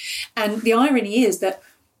 And the irony is that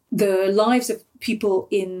the lives of people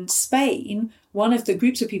in Spain, one of the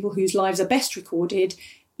groups of people whose lives are best recorded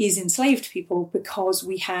is enslaved people, because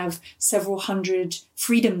we have several hundred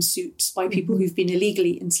freedom suits by people who've been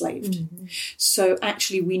illegally enslaved. So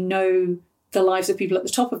actually we know the lives of people at the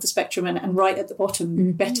top of the spectrum and right at the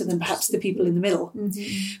bottom better than perhaps the people in the middle,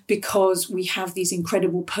 because we have these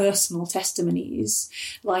incredible personal testimonies.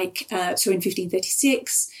 Like, so in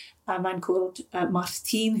 1536, a man called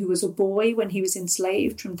Martin, who was a boy when he was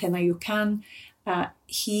enslaved from Tenayucan,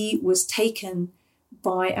 he was taken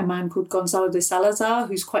by a man called Gonzalo de Salazar,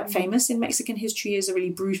 who's quite famous in Mexican history as a really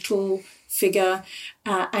brutal figure.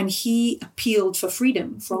 And he appealed for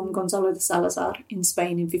freedom from Gonzalo de Salazar in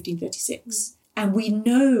Spain in 1536. And we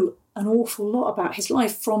know an awful lot about his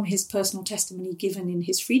life from his personal testimony given in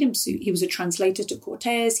his freedom suit. He was a translator to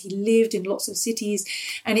Cortes. He lived in lots of cities.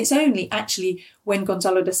 And it's only actually when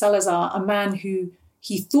Gonzalo de Salazar, a man who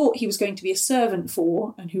he thought he was going to be a servant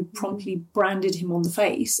for and who promptly branded him on the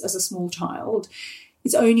face as a small child,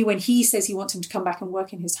 it's only when he says he wants him to come back and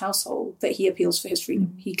work in his household that he appeals for his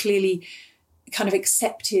freedom. He clearly kind of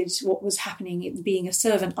accepted what was happening in being a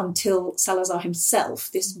servant until Salazar himself,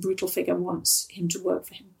 this brutal figure, wants him to work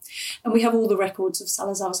for him. And we have all the records of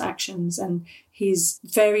Salazar's actions and his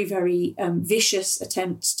very, very vicious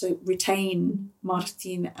attempts to retain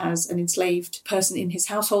Martin as an enslaved person in his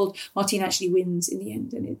household. Martin actually wins in the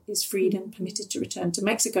end and is freed and permitted to return to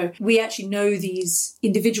Mexico. We actually know these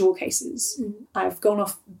individual cases. I've gone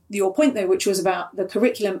off your point, though, which was about the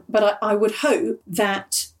curriculum, but I would hope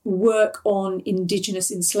that work on indigenous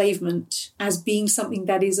enslavement as being something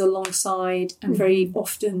that is alongside and very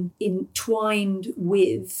often entwined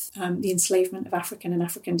with the enslavement of African and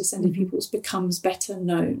African descended peoples becomes better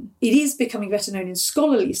known. It is becoming better known in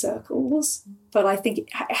scholarly circles, but I think it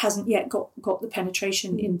hasn't yet got the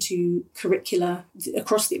penetration into curricula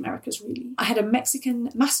across the Americas, really. I had a Mexican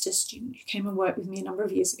master's student who came and worked with me a number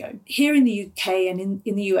of years ago. Here in the UK and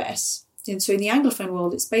in the US, and so in the Anglophone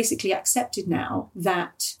world, it's basically accepted now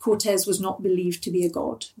that Cortes was not believed to be a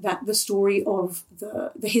god, that the story of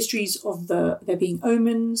the histories of there being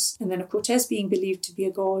omens, and then of Cortes being believed to be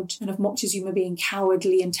a god, and of Moctezuma being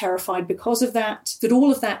cowardly and terrified because of that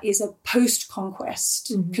all of that is a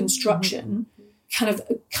post-conquest construction, kind of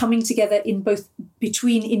coming together in both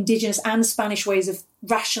between indigenous and Spanish ways of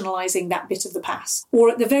rationalising that bit of the past. Or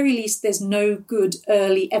at the very least, there's no good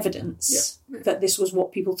early evidence that this was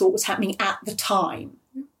what people thought was happening at the time.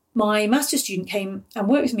 My master's student came and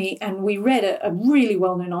worked with me, and we read a really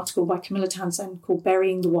well-known article by Camilla Townsend called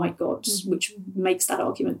Burying the White Gods, which makes that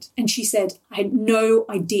argument. And she said, I had no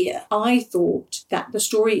idea. I thought that the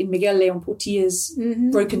story in Miguel León Portilla's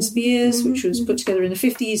Broken Spears, which was put together in the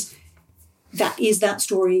 50s, that is that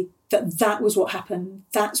story, that was what happened.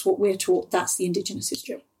 That's what we're taught. That's the indigenous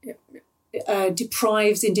history.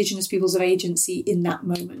 Deprives indigenous peoples of agency in that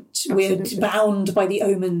moment. Absolutely. We're bound by the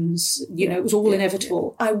omens. It was all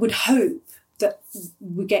inevitable. I would hope that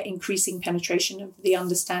we get increasing penetration of the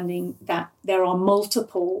understanding that there are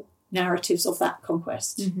multiple narratives of that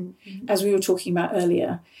conquest. As we were talking about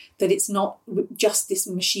earlier, that it's not just this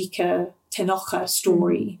Mexica Tenoch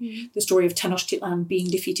story, the story of Tenochtitlan being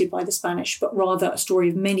defeated by the Spanish, but rather a story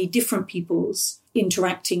of many different peoples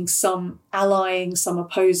interacting, some allying, some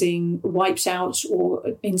opposing, wiped out or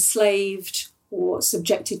enslaved, or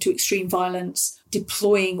subjected to extreme violence,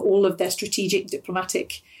 deploying all of their strategic,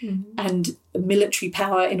 diplomatic and military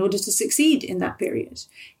power in order to succeed in that period.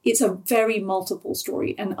 It's a very multiple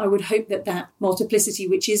story. And I would hope that that multiplicity,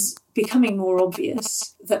 which is becoming more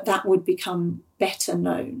obvious, that would become better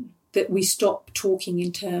known, that we stop talking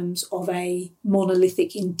in terms of a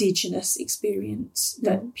monolithic indigenous experience,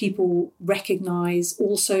 that people recognise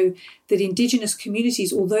also that indigenous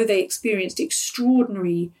communities, although they experienced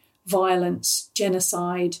extraordinary violence,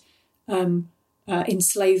 genocide,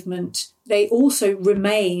 enslavement, they also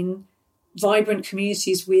remain vibrant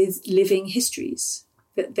communities with living histories,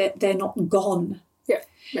 that they're not gone.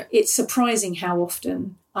 Yeah. It's surprising how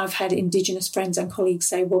often I've had Indigenous friends and colleagues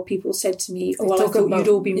say, well, people said to me, oh, well, I thought you'd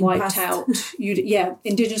all been wiped out.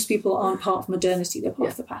 Indigenous people aren't part of modernity, they're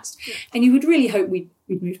part of the past. Yeah. And you would really hope we'd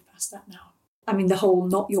moved past that now. I mean, the whole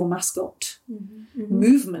not your mascot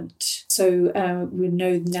movement. So we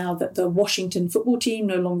know now that the Washington football team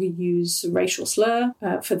no longer use a racial slur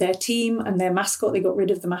for their team and their mascot. They got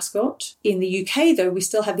rid of the mascot. In the UK, though, we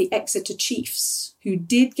still have the Exeter Chiefs, who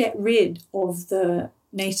did get rid of the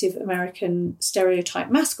Native American stereotype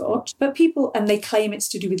mascot, but and they claim it's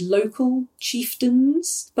to do with local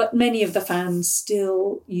chieftains, but many of the fans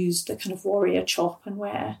still use the kind of warrior chop and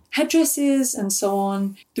wear headdresses and so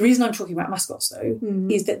on. The reason I'm talking about mascots, though,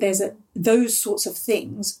 is that those sorts of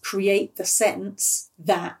things create the sense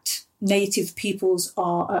that Native peoples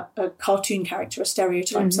are a cartoon character, a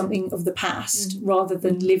stereotype, something of the past, rather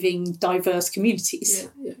than living diverse communities.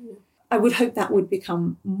 Yeah. I would hope that would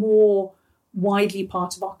become more widely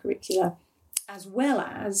part of our curricula, as well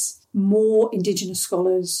as more Indigenous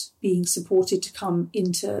scholars being supported to come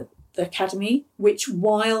into the academy, which,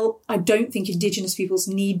 while I don't think Indigenous peoples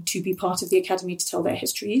need to be part of the academy to tell their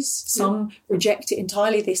histories, some reject it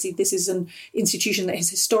entirely. They see this is an institution that has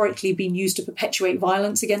historically been used to perpetuate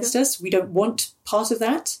violence against us. We don't want part of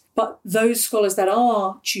that. But those scholars that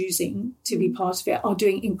are choosing to be part of it are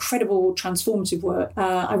doing incredible transformative work.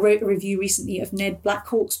 I wrote a review recently of Ned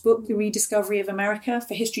Blackhawk's book, The Rediscovery of America,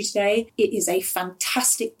 for History Today. It is a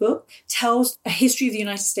fantastic book, tells a history of the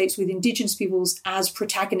United States with Indigenous peoples as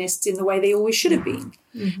protagonists in the way they always should have been.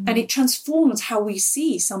 And it transforms how we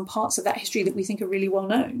see some parts of that history that we think are really well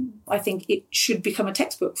known. I think it should become a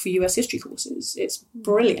textbook for US history courses. It's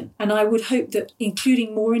brilliant. And I would hope that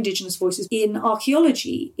including more Indigenous voices in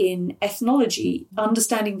archaeology, in ethnology,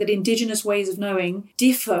 understanding that Indigenous ways of knowing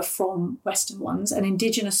differ from Western ones, and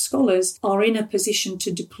Indigenous scholars are in a position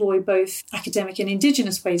to deploy both academic and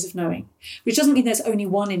Indigenous ways of knowing, which doesn't mean there's only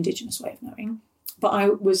one Indigenous way of knowing. But I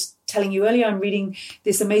was telling you earlier, I'm reading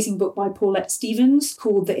this amazing book by Paulette Stevens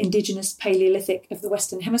called The Indigenous Paleolithic of the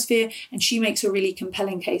Western Hemisphere. And she makes a really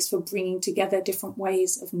compelling case for bringing together different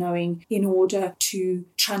ways of knowing in order to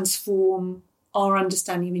transform our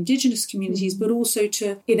understanding of Indigenous communities, but also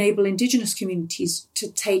to enable Indigenous communities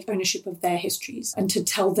to take ownership of their histories and to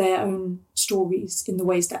tell their own stories in the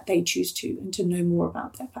ways that they choose to, and to know more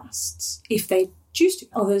about their pasts if they choose to.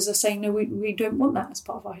 Others are saying, no, we don't want that as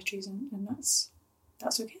part of our histories, and that's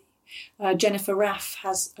okay. Jennifer Raff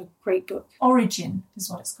has a great book. Origin is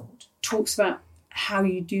what it's called. Talks about how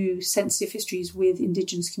you do sensitive histories with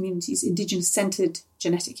Indigenous communities, Indigenous-centred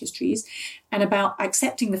genetic histories, and about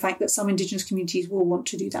accepting the fact that some Indigenous communities will want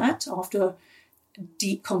to do that after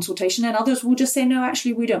deep consultation, and others will just say, no,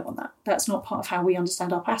 actually, we don't want that. That's not part of how we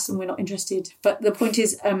understand our past, and we're not interested. But the point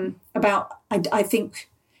is I think,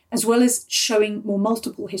 as well as showing more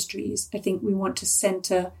multiple histories, I think we want to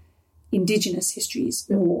centre Indigenous histories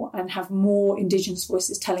more and have more Indigenous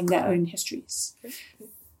voices telling their own histories.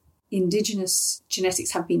 Indigenous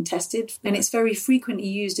genetics have been tested, and it's very frequently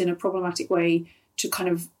used in a problematic way to kind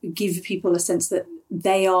of give people a sense that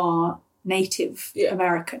they are Native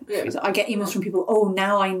American. I get emails from people, oh,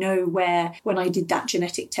 now I know where, when I did that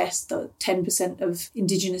genetic test, the 10% of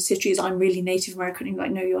Indigenous history is I'm really Native American. And you're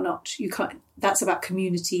like, no, you're not. You can't. That's about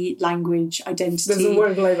community, language, identity. Doesn't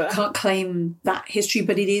work like that. Can't claim that history.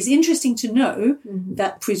 But it is interesting to know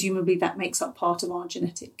that presumably that makes up part of our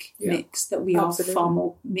genetic mix, that we are far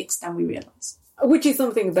more mixed than we realise. Which is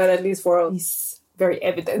something that, at least for us, is very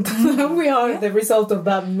evident. We are the result of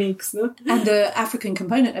that mix. No? And the African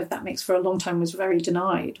component of that mix for a long time was very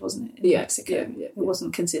denied, wasn't it, in Mexico? It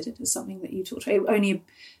wasn't considered as something that you talked about. Only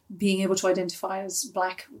being able to identify as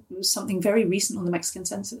Black was something very recent on the Mexican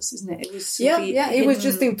census, isn't it? It was it was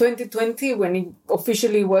just in 2020 when it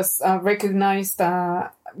officially was recognized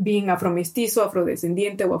being Afro-mestizo,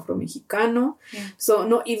 Afrodescendiente, or Afro-Mexicano. So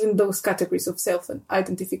not even those categories of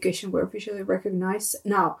self-identification were officially recognized.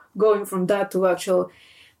 Now, going from that to actual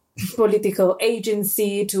political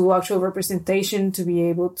agency to actual representation to be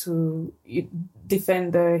able to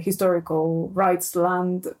defend their historical rights,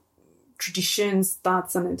 land, traditions.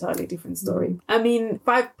 That's an entirely different story. I mean,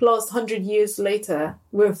 500+ years later,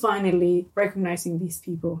 we're finally recognizing these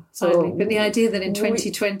people. Finally. But the idea that in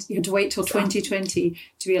 2020, you had to wait till 2020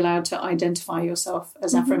 to be allowed to identify yourself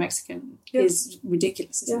as Afro-Mexican is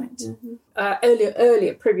ridiculous, isn't it?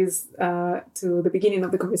 Earlier, previous to the beginning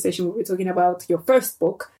of the conversation, we were talking about your first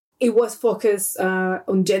book. It was focused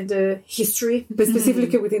on gender history, but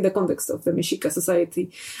specifically within the context of the Mexica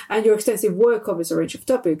society. And your extensive work covers a range of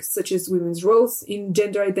topics, such as women's roles in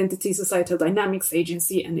gender identity, societal dynamics,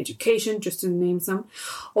 agency, and education, just to name some.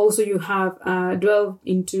 Also, you have delved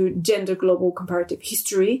into gender global comparative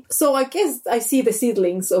history. So I guess I see the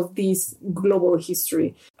seedlings of this global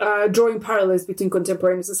history, drawing parallels between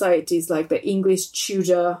contemporary societies like the English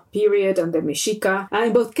Tudor period and the Mexica. And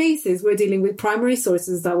in both cases, we're dealing with primary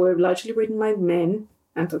sources that were largely written by men.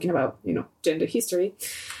 I'm talking about, gender history.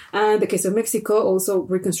 And the case of Mexico, also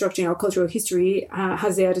reconstructing our cultural history,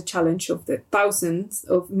 has the added challenge of the thousands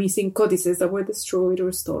of missing codices that were destroyed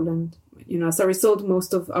or stolen. As a result,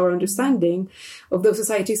 most of our understanding of those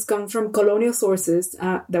societies come from colonial sources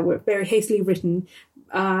that were very hastily written,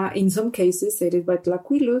 in some cases aided by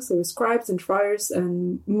tlacuilos or scribes and friars,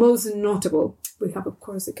 and most notable, we have, of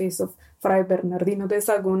course, the case of Fray Bernardino de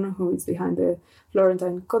Sahagún, who is behind the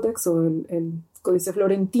Florentine Codex or el Códice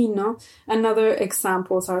Florentino, and other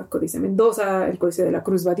examples are Códice Mendoza, el Códice de la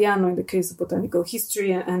Cruz Badiano in the case of botanical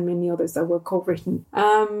history, and many others that were co-written.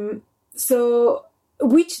 So,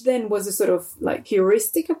 which then was a sort of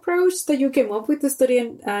heuristic approach that you came up with to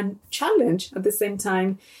study and challenge at the same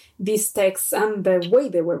time these texts and the way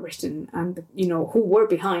they were written and, who were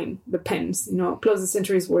behind the pens, plus a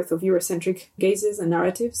century's worth of Eurocentric gazes and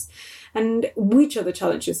narratives. And which other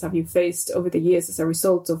challenges have you faced over the years as a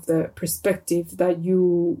result of the perspective that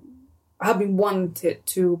you have been wanted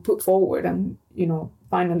to put forward and,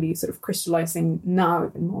 finally sort of crystallizing now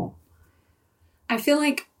even more? I feel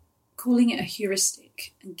like calling it a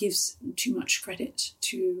heuristic gives too much credit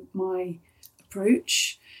to my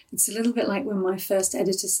approach. It's a little bit like when my first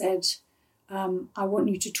editor said, I want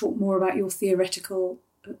you to talk more about your theoretical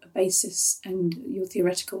basis and your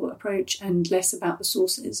theoretical approach and less about the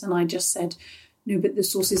sources. And I just said, no, but the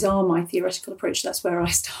sources are my theoretical approach. That's where I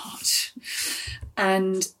start.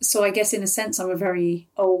 And so I guess in a sense, I'm a very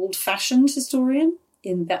old-fashioned historian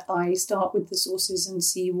in that I start with the sources and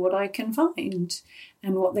see what I can find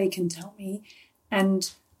and what they can tell me.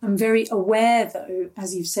 And I'm very aware, though,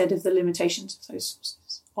 as you've said, of the limitations of those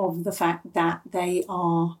sources, of the fact that they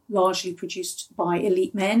are largely produced by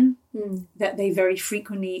elite men, that they very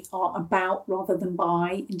frequently are about rather than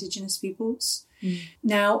by Indigenous peoples.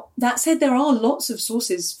 Now, that said, there are lots of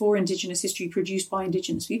sources for Indigenous history produced by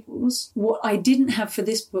Indigenous peoples. What I didn't have for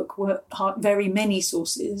this book were very many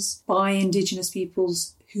sources by Indigenous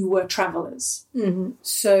peoples who were travellers.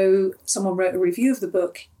 So someone wrote a review of the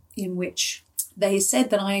book in which they said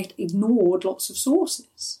that I had ignored lots of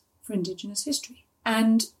sources for Indigenous history.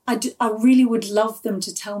 And I really would love them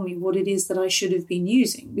to tell me what it is that I should have been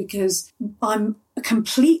using, because I'm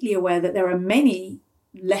completely aware that there are many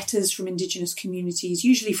letters from Indigenous communities,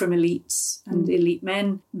 usually from elites and elite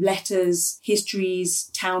men, letters,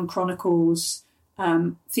 histories, town chronicles,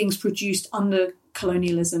 things produced under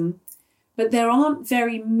colonialism. But there aren't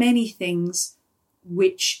very many things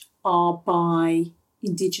which are by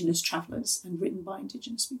Indigenous travellers and written by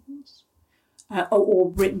Indigenous peoples, or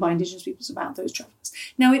written by Indigenous peoples about those travellers.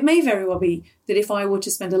 Now, it may very well be that if I were to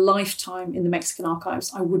spend a lifetime in the Mexican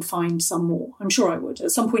archives, I would find some more. I'm sure I would.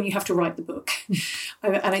 At some point, you have to write the book,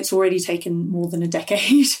 and it's already taken more than a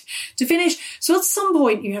decade to finish. So at some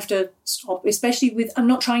point, you have to stop, especially with, I'm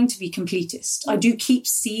not trying to be completist. I do keep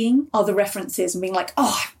seeing other references and being like,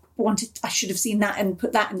 I should have seen that and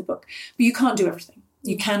put that in the book. But you can't do everything.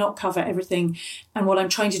 You cannot cover everything. And what I'm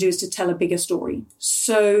trying to do is to tell a bigger story.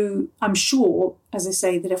 So I'm sure, as I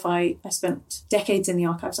say, that if I spent decades in the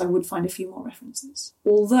archives, I would find a few more references.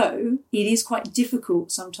 Although it is quite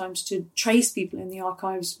difficult sometimes to trace people in the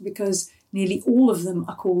archives because nearly all of them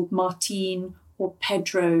are called Martin or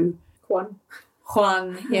Pedro.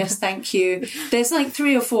 Juan, yes, thank you. There's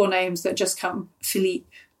 3 or 4 names that just come, Felipe.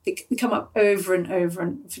 They come up over and over,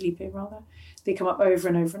 and Felipe rather. They come up over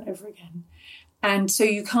and over and over again. And so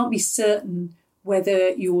you can't be certain whether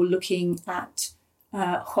you're looking at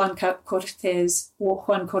Juan Cortés or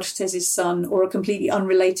Juan Cortés's son or a completely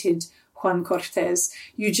unrelated Juan Cortés.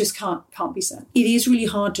 You just can't be certain. It is really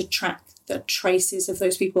hard to track the traces of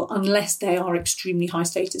those people unless they are extremely high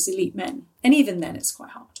status elite men. And even then it's quite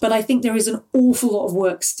hard. But I think there is an awful lot of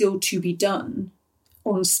work still to be done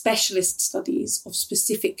on specialist studies of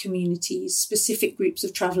specific communities, specific groups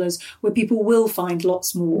of travellers, where people will find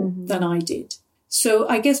lots more than I did. So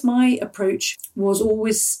I guess my approach was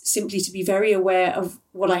always simply to be very aware of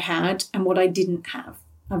what I had and what I didn't have.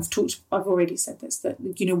 I've already said this, that,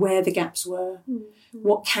 where the gaps were,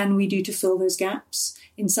 what can we do to fill those gaps?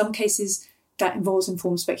 In some cases, that involves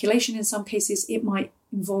informed speculation. In some cases, it might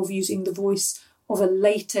involve using the voice of a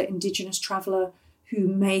later indigenous traveller who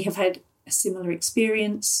may have had a similar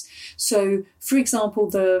experience. So, for example,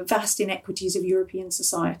 the vast inequities of European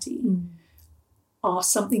society are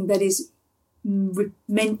something that is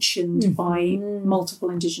mentioned by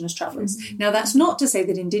multiple indigenous travellers. Now, that's not to say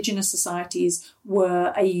that indigenous societies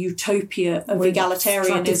were a utopia of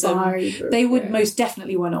egalitarianism. They most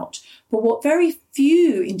definitely were not. But what very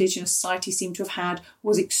few indigenous societies seem to have had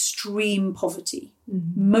was extreme poverty.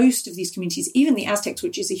 Most of these communities, even the Aztecs,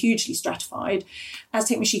 which is a hugely stratified,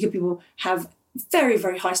 Aztec Mexica people have very,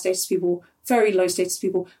 very high status people, very low status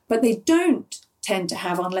people, but they don't tend to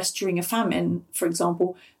have, unless during a famine, for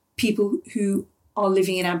example, people who are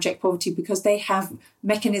living in abject poverty, because they have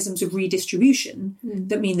mechanisms of redistribution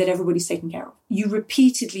that mean that everybody's taken care of. You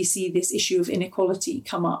repeatedly see this issue of inequality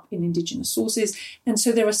come up in indigenous sources. And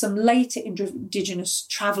so there are some later indigenous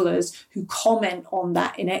travellers who comment on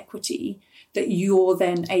that inequity, that you're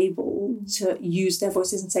then able to use their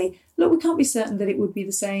voices and say, look, we can't be certain that it would be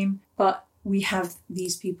the same, but we have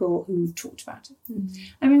these people who've talked about it.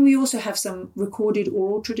 I mean, we also have some recorded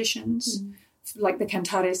oral traditions, like the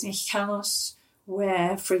Cantares Mexicanos,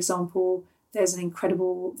 where, for example, there's an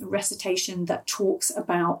incredible recitation that talks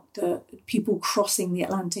about the people crossing the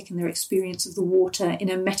Atlantic and their experience of the water in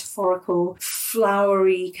a metaphorical,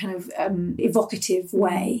 flowery, kind of evocative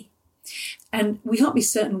way. And we can't be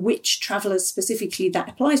certain which travellers specifically that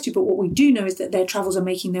applies to, but what we do know is that their travels are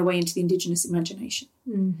making their way into the indigenous imagination.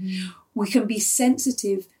 We can be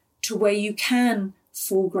sensitive to where you can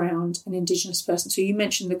foreground an indigenous person. So you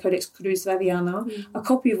mentioned the Codex Cruz-Vadiano, a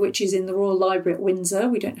copy of which is in the Royal Library at Windsor.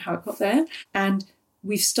 We don't know how it got there. And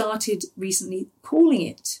we've started recently calling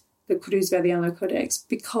it the Cruz-Vadiano Codex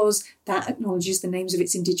because that acknowledges the names of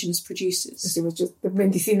its indigenous producers. It was just the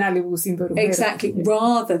Medicinalibus Indoeuropeo. Exactly,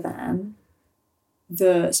 rather than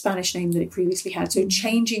the Spanish name that it previously had. So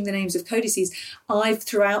changing the names of codices. I've,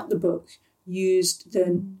 throughout the book, used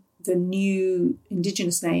the new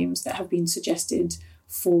indigenous names that have been suggested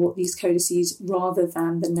for these codices rather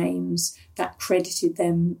than the names that credited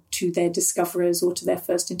them to their discoverers or to their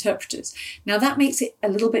first interpreters. Now, that makes it a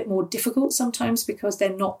little bit more difficult sometimes because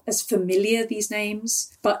they're not as familiar, these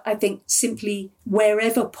names. But I think simply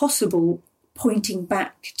wherever possible, pointing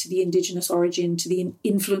back to the indigenous origin, to the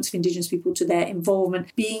influence of indigenous people, to their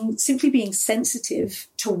involvement, being sensitive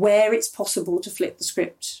to where it's possible to flip the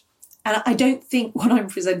script. And I don't think what I'm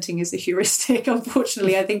presenting is a heuristic,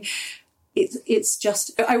 unfortunately. I think it's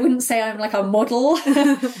just, I wouldn't say I'm like a model,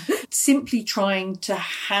 simply trying to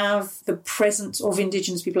have the presence of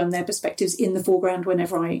indigenous people and their perspectives in the foreground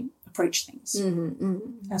whenever I approach things,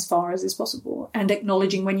 as far as is possible, and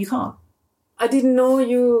acknowledging when you can't. I didn't know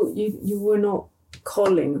you were not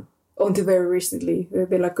calling until very recently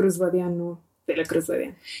de la Cruz-Vadiano.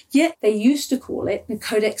 Yeah, they used to call it the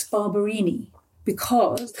Codex Barberini,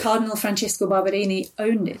 because Cardinal Francesco Barberini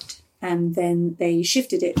owned it, and then they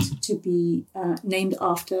shifted it to be named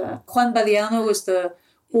after Juan Badiano was the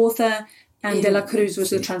author, and De la Cruz was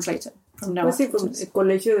the translator. From now was it from the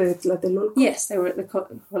Colegio de Tlatelolco? Yes, they were at the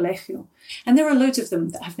Colegio. And there are loads of them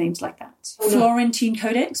that have names like that. Florentine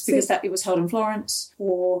Codex, because it was held in Florence,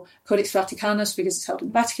 or Codex Vaticanus, because it's held in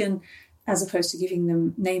the Vatican, as opposed to giving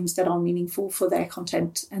them names that are meaningful for their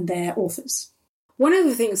content and their authors. One of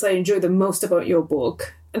the things I enjoyed the most about your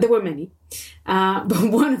book, and there were many,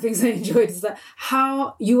 but one of the things I enjoyed is that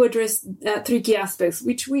how you address three key aspects,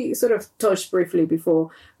 which we sort of touched briefly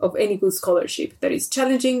before, of any good scholarship. That is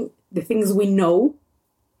challenging the things we know,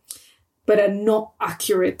 but are not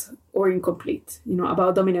accurate or incomplete,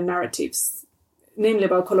 about dominant narratives, namely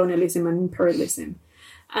about colonialism and imperialism.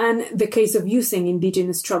 And the case of using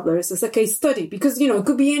indigenous travelers as a case study, because, it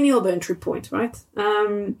could be any other entry point, right?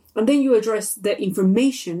 And then you address the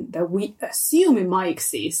information that we assume it might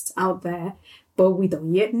exist out there, but we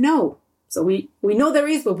don't yet know. So we know there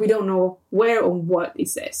is, but we don't know where or what it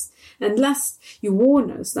says. And last, you warn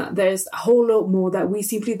us that there's a whole lot more that we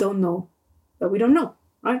simply don't know, that we don't know,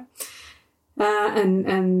 right?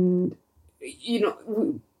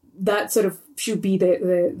 That sort of should be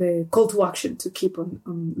the call to action to keep on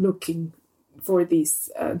looking for these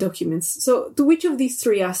documents. So to which of these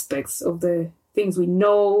three aspects of the things we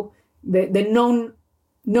know, the known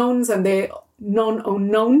knowns and the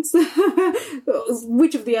non-unknowns.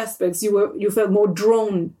 Which of the aspects you felt more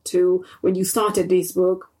drawn to when you started this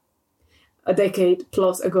book a decade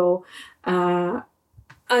plus ago, and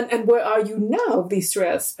where are you now? These three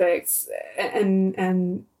aspects,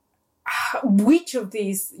 and which of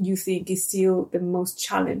these you think is still the most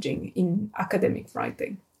challenging in academic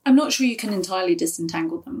writing? I'm not sure you can entirely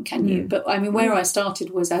disentangle them, can you? But I mean, where I started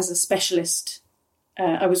was as a specialist.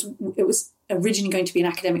 It was originally going to be an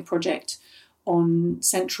academic project on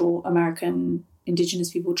Central American indigenous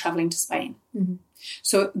people travelling to Spain. Mm-hmm.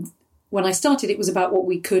 So when I started, it was about what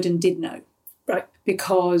we could and did know. Right.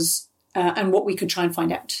 Because, and what we could try and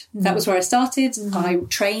find out. Mm-hmm. That was where I started. Mm-hmm. I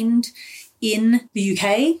trained in the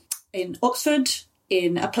UK, in Oxford,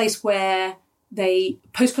 in a place where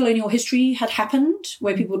post-colonial history had happened,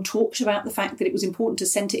 where people talked about the fact that it was important to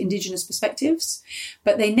centre indigenous perspectives,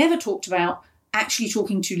 but they never talked about actually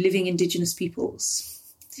talking to living indigenous peoples.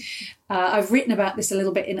 I've written about this a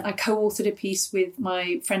little bit. I co-authored a piece with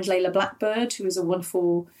my friend Layla Blackbird, who is a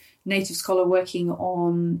wonderful native scholar working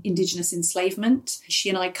on indigenous enslavement. She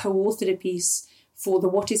and I co-authored a piece for the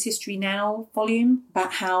What is History Now volume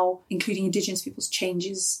about how including indigenous peoples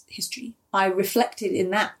changes history. I reflected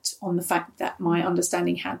in that on the fact that my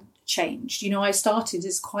understanding had changed. I started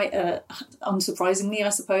as quite unsurprisingly, I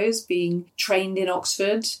suppose, being trained in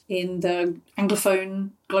Oxford in the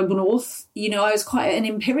Anglophone global north. I was quite an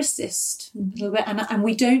empiricist a little bit. And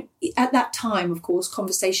we don't, at that time, of course,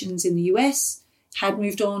 conversations in the US had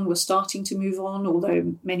moved on, were starting to move on,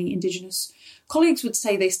 although many indigenous colleagues would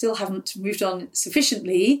say they still haven't moved on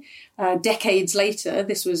sufficiently. Decades later,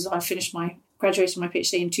 I graduated my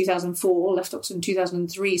PhD in 2004, left Oxford in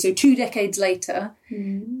 2003. So 2 decades later,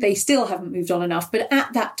 they still haven't moved on enough. But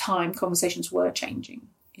at that time, conversations were changing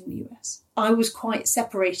in the US. I was quite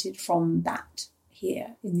separated from that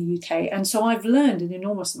here in the UK. And so I've learned an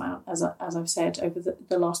enormous amount, as I've said, over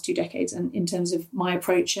the last 2 decades, and in terms of my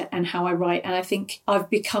approach and how I write. And I think I've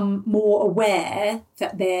become more aware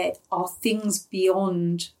that there are things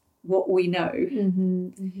beyond what we know,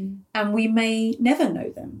 and we may never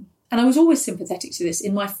know them. And I was always sympathetic to this.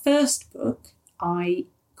 In my first book, I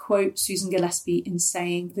quote Susan Gillespie in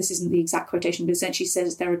saying, this isn't the exact quotation, but essentially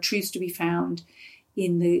says there are truths to be found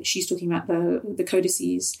she's talking about the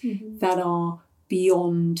codices that are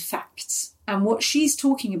beyond facts. And what she's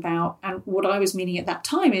talking about, and what I was meaning at that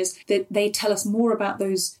time, is that they tell us more about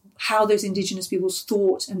how those indigenous peoples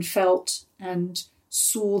thought and felt and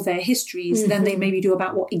saw their histories than they maybe do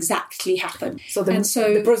about what exactly happened. So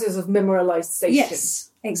the process of memorialization.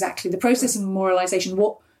 Yes, exactly. The process of memorialization,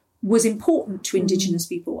 what was important to indigenous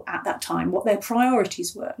people at that time, what their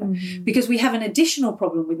priorities were. Because we have an additional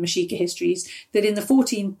problem with Mexica histories, that in the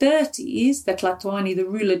 1430s, the Tlatoani, the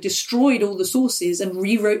ruler, destroyed all the sources and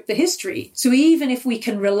rewrote the history. So even if we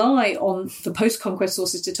can rely on the post-conquest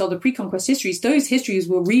sources to tell the pre-conquest histories, those histories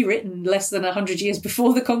were rewritten less than 100 years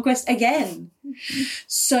before the conquest again.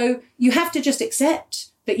 So you have to just accept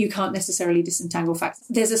that you can't necessarily disentangle facts.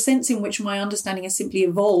 There's a sense in which my understanding has simply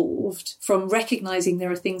evolved from recognizing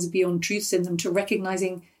there are things beyond truths in them to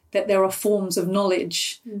recognizing that there are forms of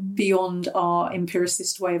knowledge beyond our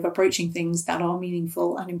empiricist way of approaching things that are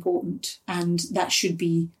meaningful and important, and that should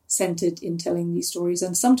be centered in telling these stories.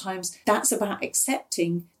 And sometimes that's about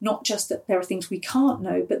accepting not just that there are things we can't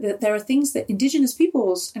know, but that there are things that indigenous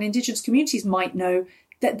peoples and indigenous communities might know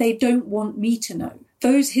that they don't want me to know.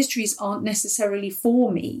 Those histories aren't necessarily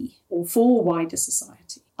for me or for wider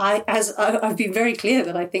society. I've been very clear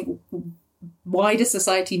that I think wider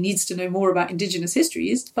society needs to know more about indigenous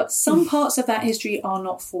histories, but some parts of that history are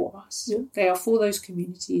not for us. Yeah. They are for those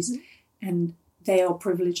communities, and they are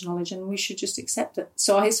privileged knowledge, and we should just accept it.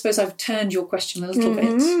 So I suppose I've turned your question a little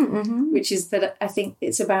bit, which is that I think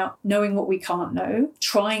it's about knowing what we can't know,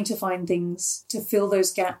 trying to find things to fill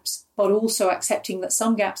those gaps, but also accepting that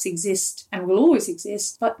some gaps exist and will always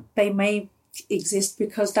exist, but they may exist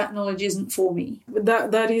because that knowledge isn't for me.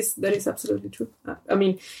 That is absolutely true. I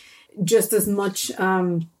mean, just as much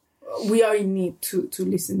we are in need to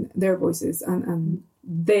listen their voices, and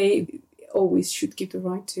they always should keep the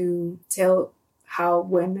right to tell how,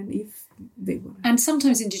 when, and if they want. And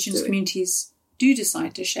sometimes indigenous communities do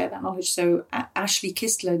decide to share that knowledge. So Ashley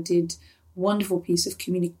Kistler did a wonderful piece of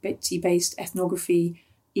community-based ethnography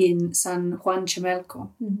in San Juan Chamelco.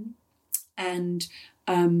 And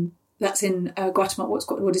that's in Guatemala,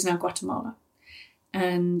 what is now Guatemala.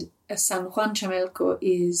 And San Juan Chamelco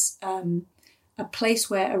is a place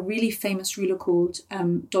where a really famous ruler called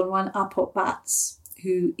Don Juan Apot Bats,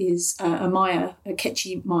 who is a Maya, a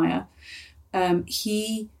Quechua Maya,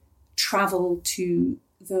 he travelled to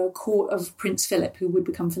the court of Prince Philip, who would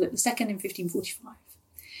become Philip II in 1545.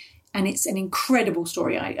 And it's an incredible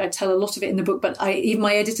story. I tell a lot of it in the book, but even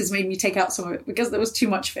my editors made me take out some of it because there was too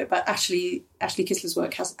much of it. But Ashley Kistler's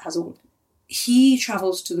work has all of it. He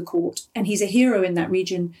travels to the court, and he's a hero in that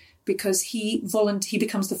region because he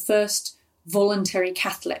becomes the first voluntary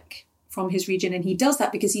Catholic from his region. And he does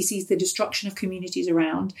that because he sees the destruction of communities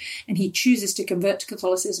around, and he chooses to convert to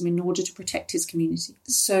Catholicism in order to protect his community.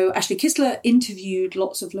 So Ashley Kistler interviewed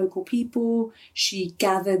lots of local people. She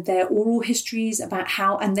gathered their oral histories about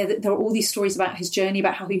how, and there are all these stories about his journey,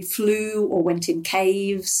 about how he flew or went in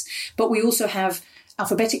caves. But we also have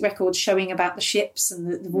alphabetic records showing about the ships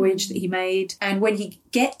and the voyage that he made. And when he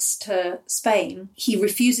gets to Spain, he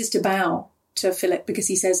refuses to bow to Philip because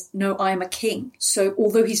he says, no, I am a king. So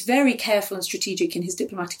although he's very careful and strategic in his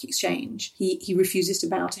diplomatic exchange, he refuses to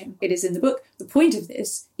bow to him. It is in the book. The point of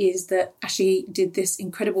this is that Ashley did this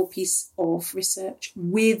incredible piece of research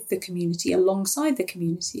with the community, alongside the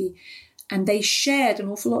community, and they shared an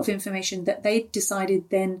awful lot of information that they decided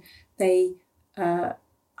then they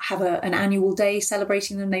have an annual day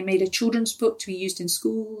celebrating them. They made a children's book to be used in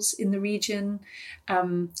schools in the region.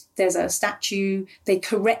 There's a statue. They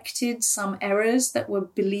corrected some errors that were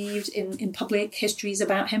believed in public histories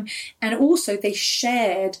about him. And also they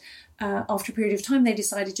shared, after a period of time, they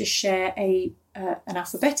decided to share an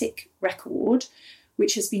alphabetic record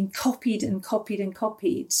which has been copied and copied and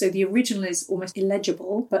copied. So the original is almost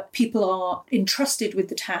illegible, but people are entrusted with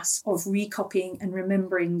the task of recopying and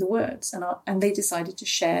remembering the words. And they decided to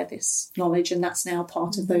share this knowledge, and that's now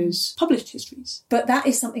part of those published histories. But that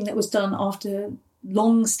is something that was done after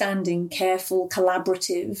long-standing, careful,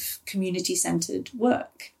 collaborative, community-centred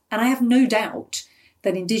work. And I have no doubt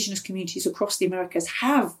that Indigenous communities across the Americas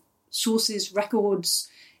have sources, records,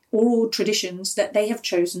 oral traditions that they have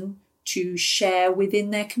chosen to share within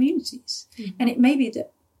their communities. Mm-hmm. And it may be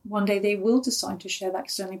that one day they will decide to share that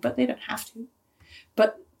externally, but they don't have to.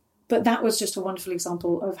 But that was just a wonderful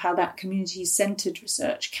example of how that community-centred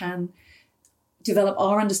research can develop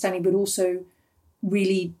our understanding, but also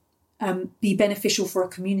really be beneficial for a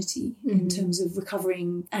community in terms of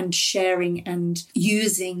recovering and sharing and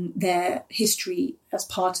using their history as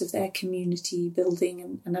part of their community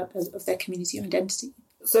building and of their community identity.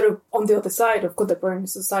 Sort of on the other side of contemporary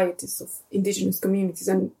societies of Indigenous communities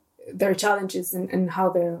and their challenges and how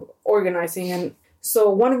they're organizing. And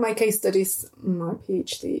so one of my case studies, my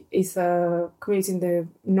PhD, is a community in the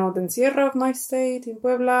northern Sierra of my state, in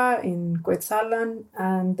Puebla, in Coetzalan,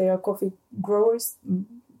 and they are coffee growers.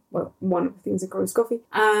 Well, one of the things that grows coffee.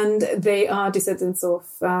 And they are descendants of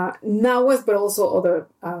Nahuas, but also other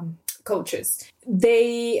cultures.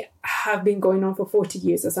 They have been going on for 40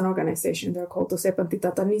 years as an organization. They're called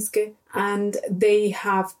Tosepantitatanisque, and they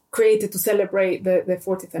have created to celebrate the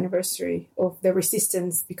 40th anniversary of the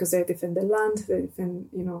resistance because they defend the land, they defend,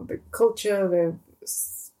 the culture,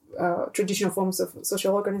 the traditional forms of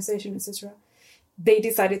social organization, etc. They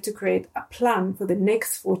decided to create a plan for the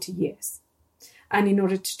next 40 years. And in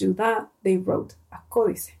order to do that, they wrote a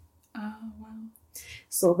códice. Oh, wow.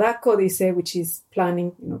 So that códice, which is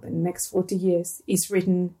planning, the next 40 years, is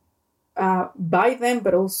written by them,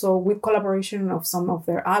 but also with collaboration of some of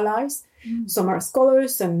their allies. Some are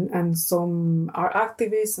scholars and some are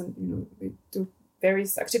activists, and they do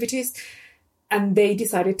various activities. And they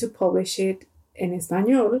decided to publish it in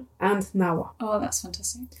Espanol and Nahua. Oh, that's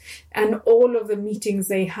fantastic. And all of the meetings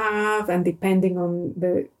they have, and depending on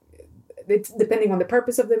the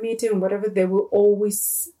purpose of the meeting and whatever, they will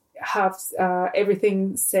always have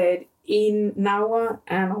everything said in Nahua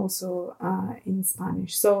and also in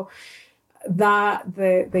Spanish. So that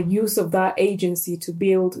the use of that agency to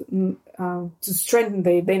build, to strengthen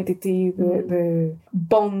the identity, the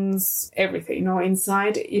bonds, everything,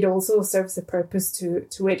 inside, it also serves the purpose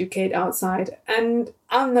to educate outside. And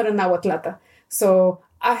I'm not a Nahuatlata, so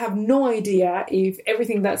I have no idea if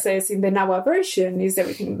everything that says in the Nahua version is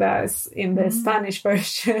everything that's in the Spanish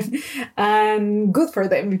version. And good for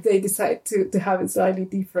them if they decide to have it slightly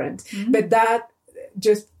different. But that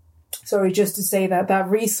just to say that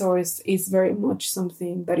resource is very much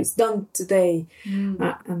something that is done today,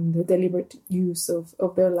 and the deliberate use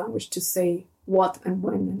of their language to say what and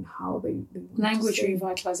when and how they want language to say.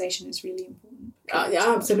 revitalization is really important.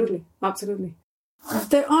 Yeah, absolutely.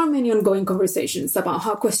 There are many ongoing conversations about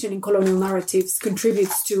how questioning colonial narratives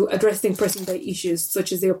contributes to addressing present-day issues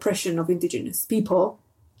such as the oppression of Indigenous people,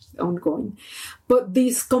 ongoing. But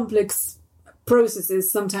these complex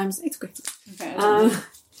processes sometimes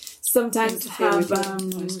sometimes have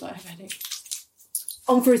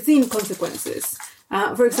unforeseen consequences.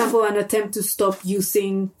 For example, an attempt to stop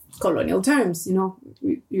using colonial terms.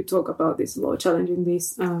 You talk about this a lot, challenging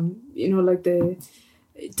this. Like the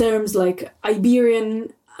terms like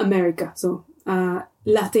Iberian America. So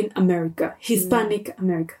Latin America, Hispanic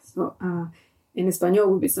America. So in Espanol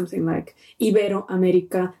would be something like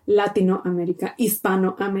Iberoamerica, Latinoamerica,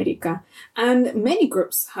 Hispanoamerica. And many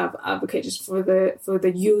groups have advocated for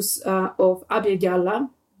the use of Abya,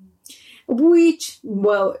 which,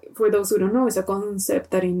 well, for those who don't know, is a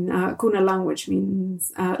concept that in Kuna language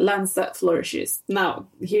means lands that flourishes. Now,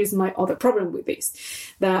 here's my other problem with this,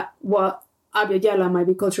 that what Abya might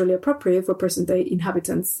be culturally appropriate for present-day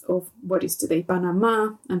inhabitants of what is today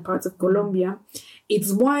Panama and parts of Colombia,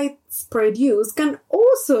 its widespread use can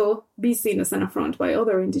also be seen as an affront by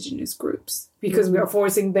other indigenous groups, because we are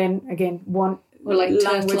forcing then, again, one Well, like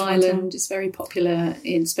language. Turtle Island is very popular,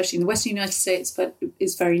 especially in the Western United States, but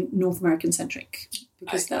is very North American centric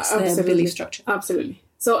because that's their belief structure. Absolutely.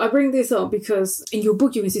 So I bring this up because in your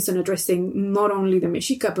book you insist on addressing not only the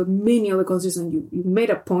Mexica but many other cultures, and you made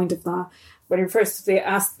a point of that. But it refers to the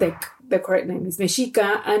Aztec, the correct name is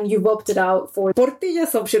Mexica, and you've opted out for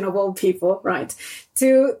Portilla's option of all people, right?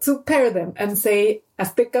 To pair them and say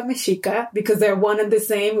Azteca, Mexica, because they're one and the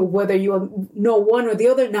same, whether you know one or the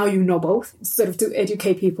other, now you know both, sort of to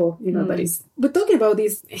educate people, that is. But talking about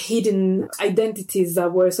these hidden identities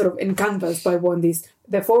that were sort of encanvassed by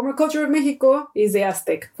the former culture of Mexico is the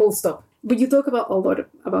Aztec, full stop. But you talk about a lot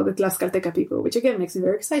about the Tlaxcalteca people, which again makes me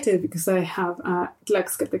very excited because I have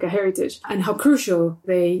Tlaxcalteca heritage and how crucial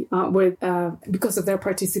they were because of their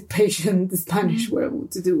participation, the Spanish were able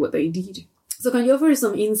to do what they did. So can you offer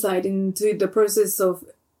some insight into the process of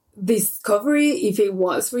discovery, if it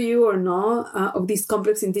was for you or not, of these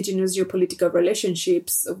complex indigenous geopolitical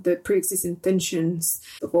relationships, of the pre-existing tensions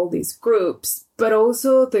of all these groups, but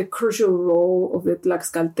also the crucial role of the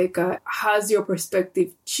Tlaxcalteca? Has your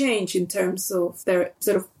perspective changed in terms of their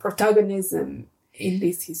sort of protagonism in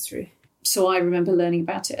this history? So I remember learning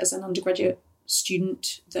about it as an undergraduate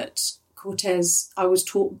student that Cortes, I was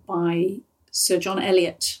taught by Sir John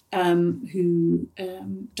Eliot, who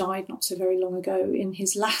died not so very long ago, in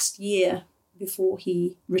his last year before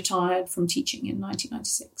he retired from teaching in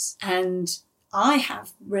 1996. And I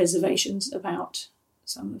have reservations about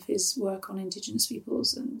some of his work on indigenous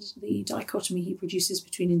peoples and the dichotomy he produces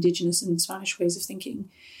between indigenous and Spanish ways of thinking.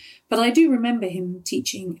 But I do remember him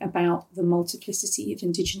teaching about the multiplicity of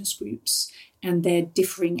indigenous groups and their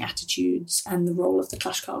differing attitudes and the role of the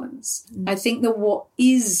Tlaxcalans. I think that what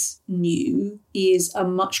is new is a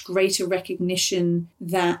much greater recognition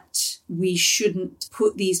that we shouldn't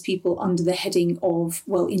put these people under the heading of,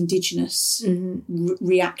 indigenous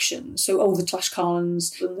reaction. So, the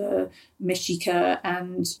Tlaxcalans and the Mexica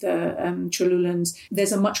and the Cholulans,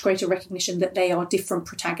 there's a much greater recognition that they are different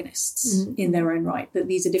protagonists in their own right, that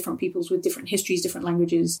these are different peoples with different histories, different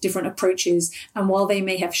languages, different approaches. And while they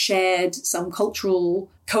may have shared some cultural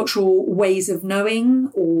ways of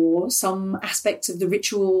knowing or some aspects of the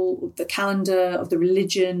ritual, of the calendar, of the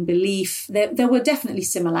religion, belief, there were definitely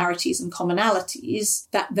similarities and commonalities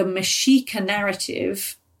that the Mexica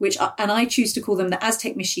narrative, and I choose to call them the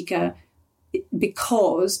Aztec Mexica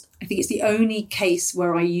because I think it's the only case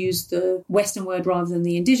where I use the Western word rather than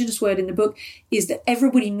the indigenous word in the book, is that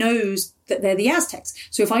everybody knows that they're the Aztecs.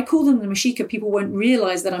 So if I call them the Mexica, people won't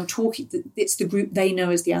realize that it's the group they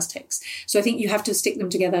know as the Aztecs. So I think you have to stick them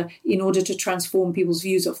together in order to transform people's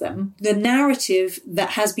views of them. The narrative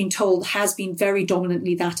that has been told has been very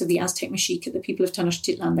dominantly that of the Aztec Mexica, the people of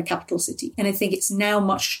Tenochtitlan, the capital city. And I think it's now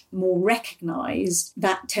much more recognized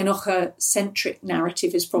that Tenochtitlan-centric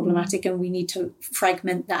narrative is problematic, and we need to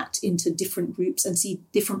fragment that into different groups and see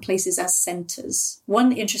different places as centers.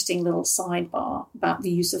 One interesting little sidebar about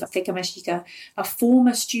the use of Azteca Mexica, a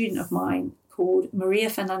former student of mine called Maria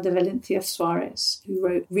Fernanda Valencia Suarez, who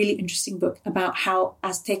wrote a really interesting book about how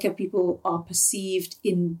Azteca people are perceived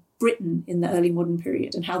in Britain in the early modern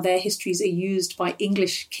period and how their histories are used by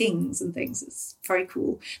English kings and things. It's very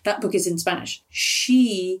cool. That book is in Spanish.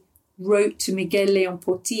 She wrote to Miguel León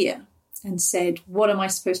Portilla and said, what am I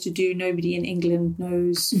supposed to do? Nobody in England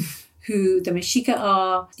knows who the Mexica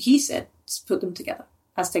are. He said, put them together,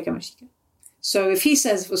 Azteca Mexica. So if he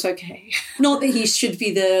says it was okay, not that he should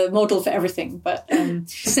be the model for everything, but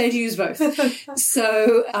said use both.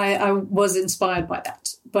 So I was inspired by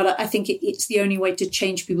that. But I think it's the only way to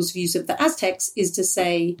change people's views of the Aztecs is to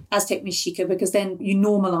say Aztec Mexica, because then you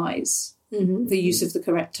normalize the use of the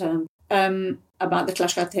correct term. About the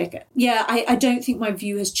Tlaxcalteca. Yeah, I don't think my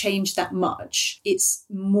view has changed that much. It's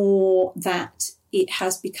more that it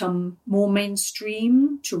has become more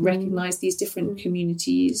mainstream to recognize these different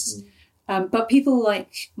communities. But people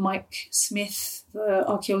like Mike Smith, the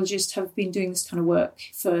archaeologist, have been doing this kind of work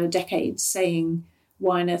for decades, saying,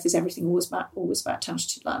 why on earth is everything always about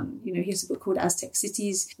Tenochtitlan? You know, he has a book called Aztec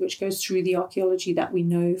Cities, which goes through the archaeology that we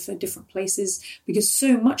know for different places, because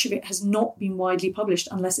so much of it has not been widely published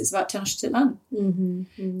unless it's about Tenochtitlan.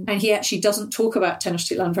 And he actually doesn't talk about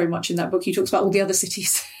Tenochtitlan very much in that book. He talks about all the other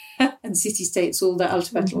cities and city-states, all the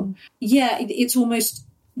Altabetl. Yeah, it's almost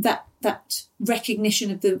that recognition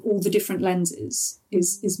of all the different lenses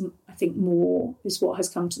is I think more is what has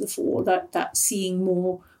come to the fore, that seeing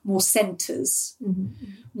more centres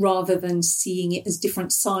rather than seeing it as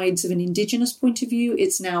different sides of an indigenous point of view.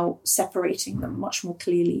 It's now separating them much more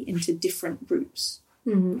clearly into different groups,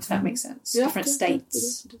 if that makes sense. Different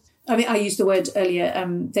states. I mean, I used the word earlier,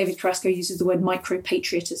 David Carrasco uses the word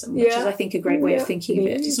micro-patriotism, which is, I think, a great way of thinking of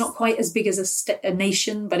it. It's not quite as big as a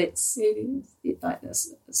nation, but it's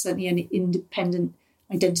certainly an independent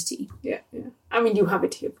identity. Yeah. I mean, you have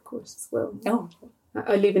it here, of course, as well. Oh,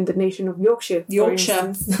 I live in the nation of Yorkshire.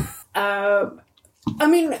 I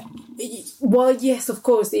mean, well, yes, of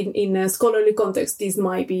course, in a scholarly context, this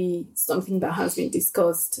might be something that has been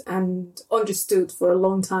discussed and understood for a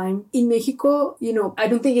long time. In Mexico, you know, I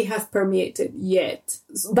don't think it has permeated yet.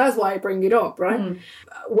 So that's why I bring it up, right?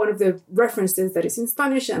 One of the references that is in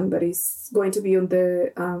Spanish and that is going to be on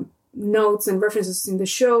the notes and references in the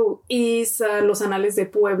show is Los Anales de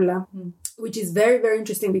Puebla, which is very, very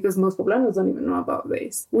interesting because most Poblanos don't even know about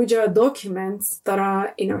this, which are documents that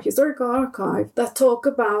are in our historical archive that talk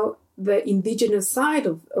about the indigenous side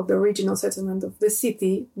of the original settlement of the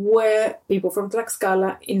city where people from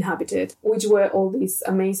Tlaxcala inhabited, which were all these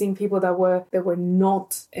amazing people that were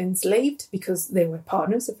not enslaved because they were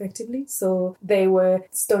partners, effectively. So they were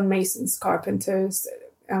stonemasons, carpenters,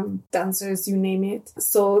 dancers, you name it.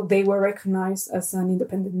 So they were recognized as an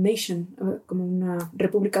independent nation, como una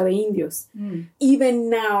República de Indios. Even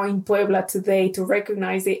now in Puebla today, to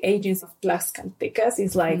recognize the agents of Tlaxcaltecas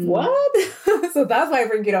is like, what? So that's why I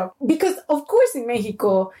bring it up. Because, of course, in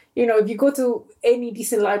Mexico, you know, if you go to any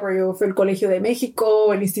decent library of El Colegio de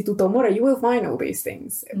Mexico, El Instituto Mora, you will find all these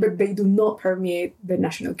things. But they do not permeate the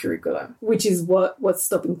national curriculum, which is what's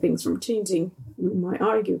stopping things from changing, we might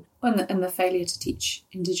argue. And the failure to teach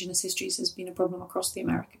indigenous histories has been a problem across the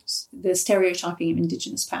Americas. The stereotyping of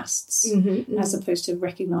indigenous pasts, as opposed to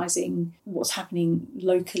recognising what's happening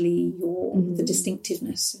locally or the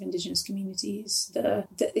distinctiveness of indigenous communities.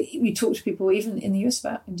 We talk to people, even in the US,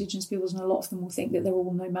 about indigenous peoples, and a lot of them will think that they're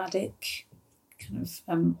all nomadic kind of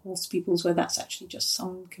horse peoples, where that's actually just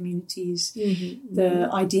some communities. The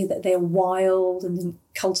idea that they're wild and didn't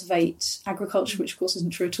cultivate agriculture, which of course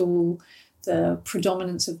isn't true at all. The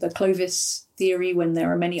predominance of the Clovis theory, when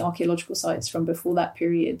there are many archaeological sites from before that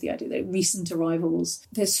period, the idea that recent arrivals,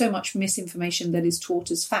 there's so much misinformation that is taught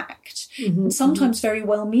as fact, and sometimes very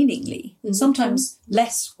well-meaningly, sometimes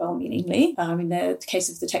less well-meaningly. I mean, the case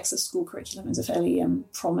of the Texas school curriculum is a fairly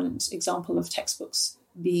prominent example of textbooks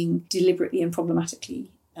being deliberately and problematically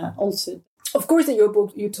altered. Of course, in your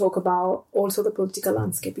book, you talk about also the political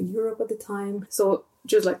landscape in Europe at the time. So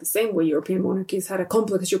just like the same way European monarchies had a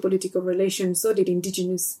complex geopolitical relation, so did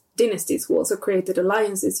indigenous dynasties, who also created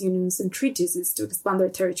alliances, unions, and treaties to expand their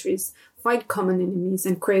territories, fight common enemies,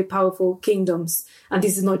 and create powerful kingdoms. And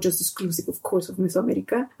this is not just exclusive, of course, of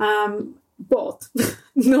Mesoamerica. But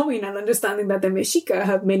knowing and understanding that the Mexica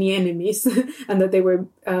had many enemies and that they were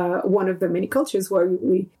one of the many cultures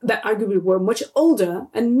that arguably were much older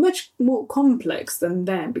and much more complex than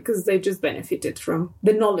them, because they just benefited from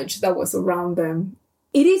the knowledge that was around them.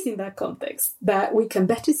 It is in that context that we can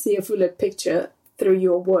better see a fuller picture through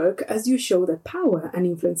your work as you show the power and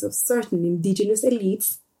influence of certain indigenous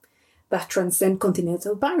elites that transcend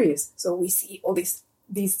continental barriers. So we see all these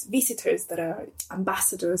visitors that are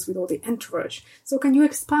ambassadors with all the entourage. So can you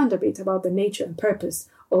expand a bit about the nature and purpose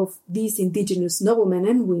of these indigenous noblemen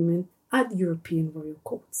and women at European royal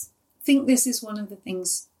courts? I think this is one of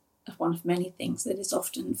many things that is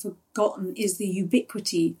often forgotten, is the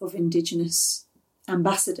ubiquity of indigenous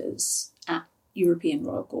ambassadors at European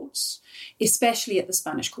royal courts, especially at the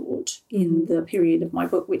Spanish court in the period of my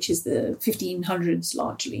book, which is the 1500s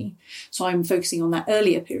largely. So I'm focusing on that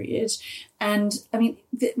earlier period. And I mean,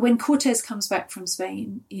 when Cortes comes back to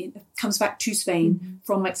Spain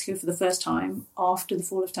from Mexico for the first time after the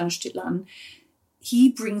fall of Tenochtitlan, he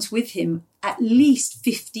brings with him at least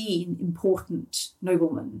 15 important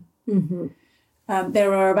noblemen.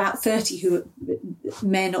 There are about 30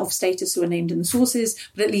 men of status who are named in the sources,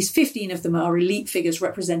 but at least 15 of them are elite figures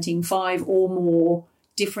representing 5 or more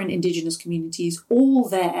different indigenous communities, all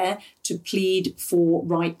there to plead for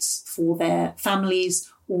rights for their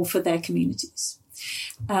families or for their communities.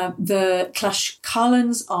 The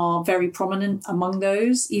Tlaxcalans are very prominent among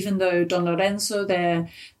those, even though Don Lorenzo, their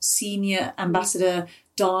senior ambassador,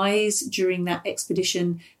 dies during that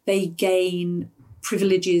expedition. They gain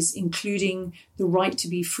privileges, including the right to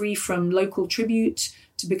be free from local tribute,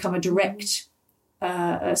 to become a direct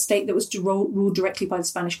a state that was ruled directly by the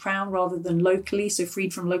Spanish crown rather than locally, so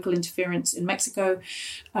freed from local interference in Mexico.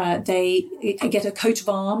 They get a coat of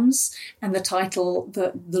arms and the title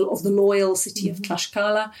of the loyal city of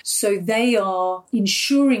Tlaxcala. So they are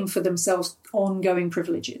ensuring for themselves ongoing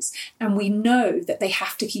privileges. And we know that they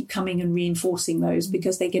have to keep coming and reinforcing those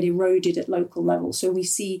because they get eroded at local level. So we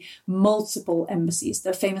see multiple embassies.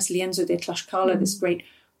 The famous Lienzo de Tlaxcala, this great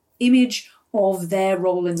image of their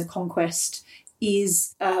role in the conquest,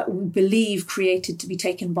 is, we believe, created to be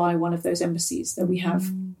taken by one of those embassies, though we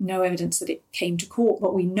have no evidence that it came to court.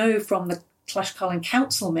 But we know from the Tlaxcalan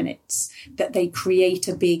council minutes that they create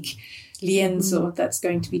a big lienzo that's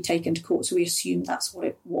going to be taken to court. So we assume that's what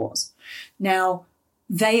it was. Now,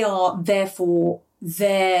 they are therefore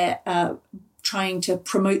there trying to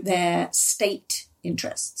promote their state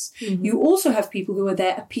interests. You also have people who are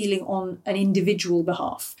there appealing on an individual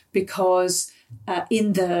behalf, because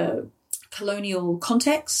in the colonial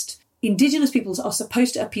context, indigenous peoples are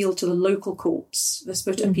supposed to appeal to the local courts. They're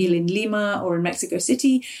supposed to appeal in Lima or in Mexico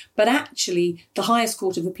City, but actually the highest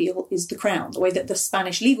court of appeal is the Crown. The way that the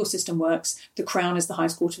Spanish legal system works, the Crown is the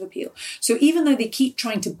highest court of appeal. So even though they keep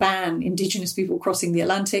trying to ban indigenous people crossing the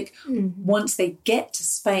Atlantic, once they get to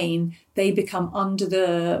Spain, they become under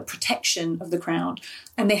the protection of the Crown.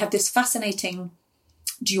 And they have this fascinating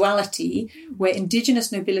duality where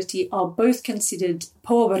indigenous nobility are both considered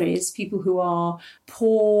pobres, people who are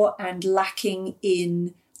poor and lacking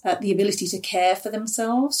in the ability to care for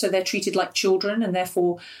themselves. So they're treated like children, and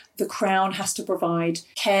therefore the Crown has to provide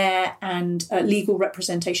care and legal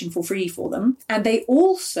representation for free for them. And they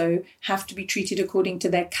also have to be treated according to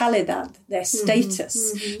their calidad, their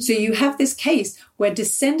status. So you have this case where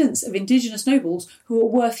descendants of indigenous nobles who are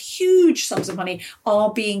worth huge sums of money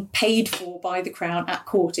are being paid for by the Crown at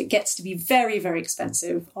court. It gets to be very, very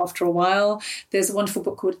expensive after a while. There's a wonderful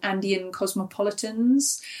book called Andean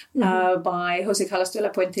Cosmopolitans by Jose Carlos de la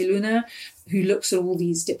Puente Luna, who looks at all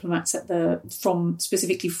these diplomats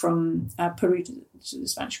specifically from Peru to the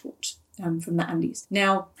Spanish court, from the Andes.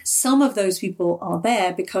 Now, some of those people are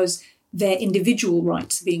there because their individual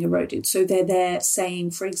rights are being eroded. So they're there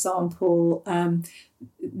saying, for example,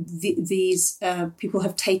 these people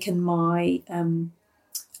have taken my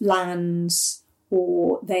lands,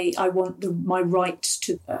 or I want my right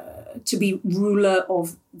to be ruler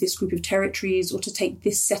of this group of territories, or to take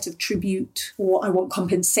this set of tribute, or I want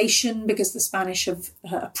compensation because the Spanish have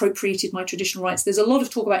appropriated my traditional rights. There's a lot of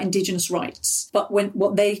talk about indigenous rights, but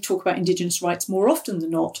what they talk about indigenous rights, more often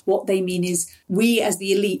than not, what they mean is we as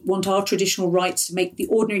the elite want our traditional rights to make the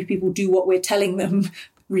ordinary people do what we're telling them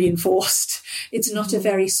reinforced. It's not a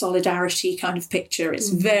very solidarity kind of picture. It's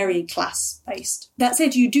very class-based. That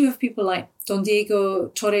said, you do have people like Don Diego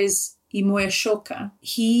Torres y Moeshoca.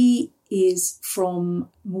 He is from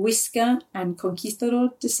Muisca and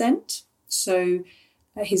conquistador descent. So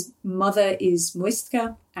his mother is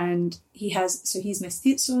Muisca, and he's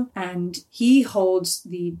mestizo, and he holds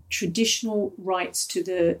the traditional rights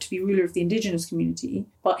to be ruler of the indigenous community.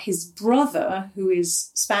 But his brother, who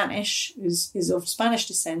is Spanish, is of Spanish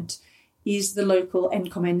descent, is the local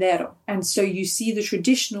encomendero. And so you see the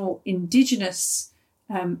traditional indigenous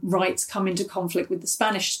rights come into conflict with the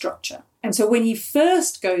Spanish structure. And so when he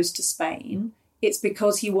first goes to Spain, it's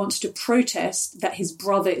because he wants to protest that his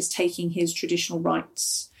brother is taking his traditional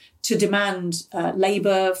rights, to demand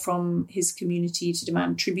labour from his community, to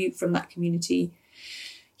demand tribute from that community.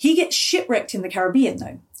 He gets shipwrecked in the Caribbean,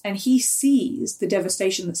 though, and he sees the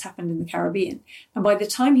devastation that's happened in the Caribbean. And by the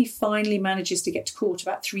time he finally manages to get to court,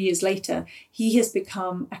 about 3 years later, he has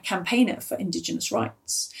become a campaigner for indigenous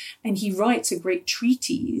rights. And he writes a great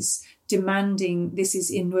treatise demanding, this is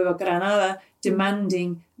in Nueva Granada,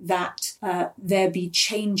 demanding that there be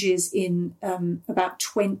changes in about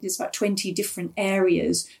 20 different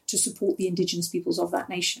areas to support the indigenous peoples of that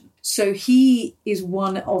nation. So he is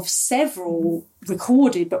one of several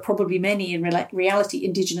recorded, but probably many in reality,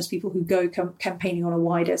 indigenous people who go campaigning on a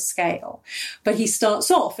wider scale. But he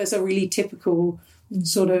starts off as a really typical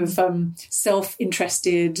sort of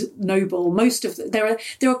self-interested noble. There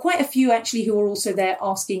are quite a few actually who are also there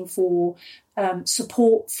asking for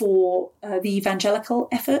support for the evangelical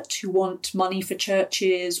effort, who want money for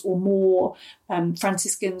churches or more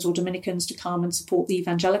Franciscans or Dominicans to come and support the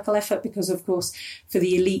evangelical effort, because of course for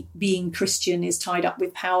the elite, being Christian is tied up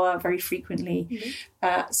with power very frequently.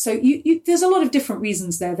 So there's a lot of different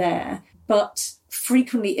reasons they're there. But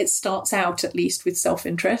frequently it starts out at least with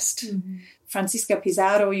self-interest. Mm-hmm. Francisca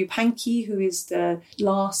Pizarro Yupanqui, who is the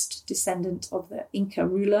last descendant of the Inca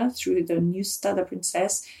ruler through the Ñusta, the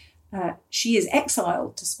princess, she is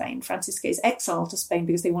exiled to Spain. Francisca is exiled to Spain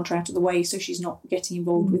because they want her out of the way so she's not getting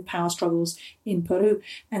involved with power struggles in Peru.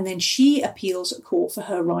 And then she appeals at court for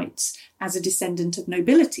her rights as a descendant of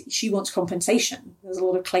nobility. She wants compensation. There's a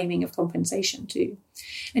lot of claiming of compensation too.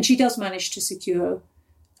 And she does manage to secure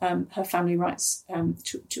her family rights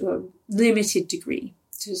to a limited degree,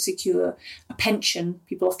 to secure a pension.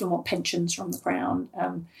 People often want pensions from the crown,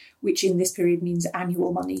 which in this period means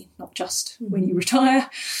annual money, not just when you retire.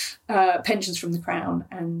 Pensions from the crown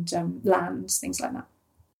and lands, things like that.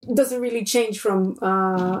 It doesn't really change from,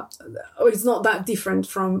 or it's not that different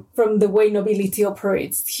from the way nobility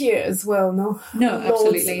operates here as well, no? No,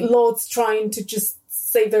 absolutely. Lords trying to just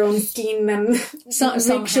save their own skin and some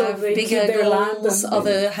have bigger goals,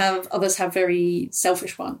 others have very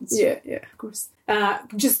selfish ones. Yeah, of course.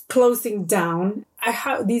 Just closing down, I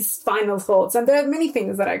have these final thoughts, and there are many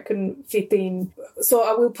things that I couldn't fit in. So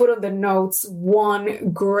I will put on the notes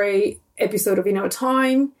one great episode of In Our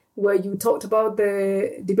Time, where you talked about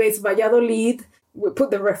the debates of Valladolid. We'll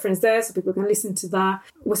put the reference there so people can listen to that.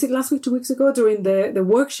 Was it last week, 2 weeks ago, during the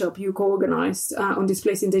workshop you co-organised on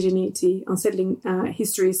displaced indigeneity, unsettling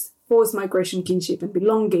histories, forced migration, kinship and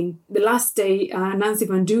belonging? The last day, Nancy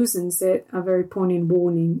Van Dusen said a very poignant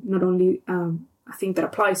warning, not only I think that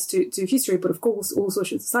applies to history, but of course all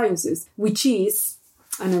social sciences, which is,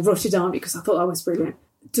 and I wrote it down because I thought that was brilliant,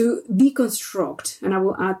 to deconstruct, and I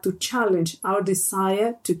will add to challenge, our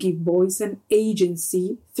desire to give voice and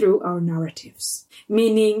agency through our narratives,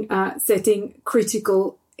 meaning setting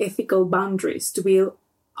critical ethical boundaries to build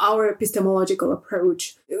our epistemological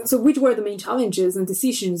approach. So which were the main challenges and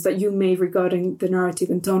decisions that you made regarding the narrative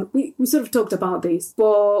and tone? We sort of talked about this,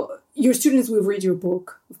 but your students will read your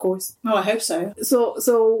book, of course. Oh, I hope so.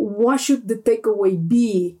 So what should the takeaway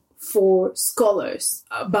be for scholars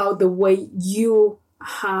about the way you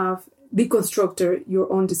have deconstructed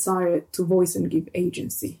your own desire to voice and give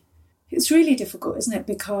agency? It's really difficult, isn't it?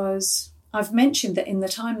 Because I've mentioned that in the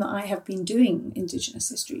time that I have been doing Indigenous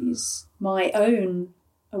histories, my own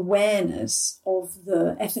awareness of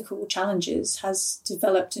the ethical challenges has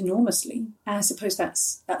developed enormously. And I suppose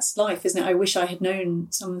that's life, isn't it? I wish I had known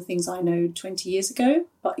some of the things I know 20 years ago,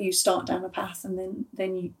 but you start down a path and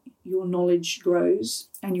then your knowledge grows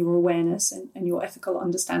and your awareness and your ethical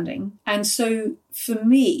understanding. And so for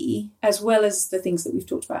me, as well as the things that we've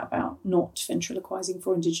talked about not ventriloquizing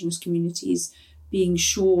for Indigenous communities, being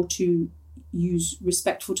sure to use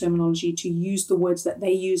respectful terminology, to use the words that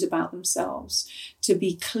they use about themselves, to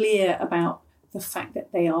be clear about the fact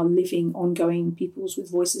that they are living, ongoing peoples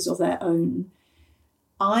with voices of their own.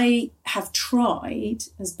 I have tried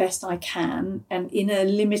as best I can, and in a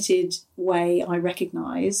limited way, I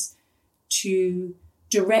recognise, to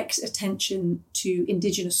direct attention to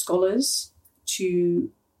Indigenous scholars,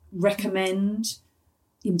 to recommend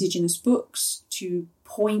Indigenous books, to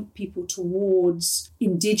point people towards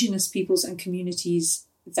Indigenous peoples and communities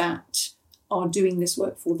that are doing this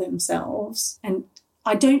work for themselves. And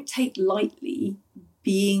I don't take lightly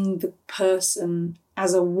being the person,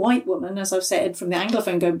 as a white woman, as I've said, from the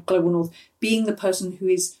Anglophone Global North, being the person who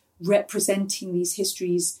is representing these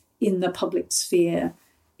histories in the public sphere,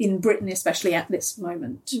 in Britain, especially at this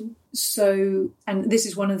moment. Mm. So, and this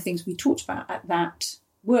is one of the things we talked about at that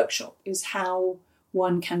workshop, is how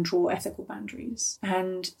one can draw ethical boundaries.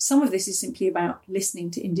 And some of this is simply about listening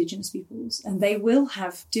to Indigenous peoples, and they will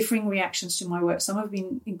have differing reactions to my work. Some have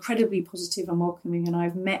been incredibly positive and welcoming, and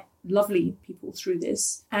I've met lovely people through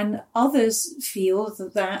this. And others feel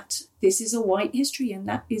that this is a white history and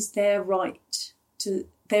that is their right to,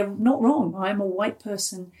 they're not wrong. I'm a white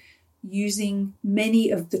person using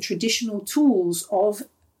many of the traditional tools of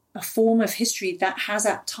a form of history that has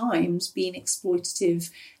at times been exploitative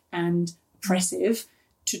and oppressive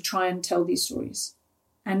to try and tell these stories.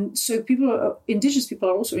 And so Indigenous people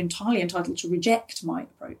are also entirely entitled to reject my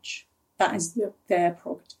approach. That is their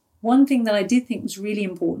prerogative. One thing that I did think was really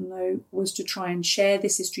important, though, was to try and share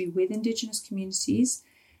this history with Indigenous communities.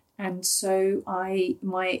 And so I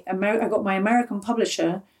got my American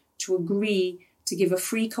publisher to agree to give a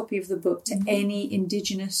free copy of the book to any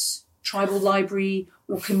Indigenous tribal library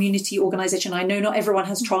or community organisation. I know not everyone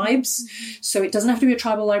has tribes, so it doesn't have to be a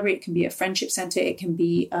tribal library. It can be a friendship centre. It can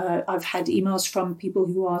be, I've had emails from people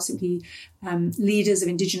who are simply leaders of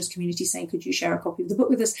Indigenous communities saying, could you share a copy of the book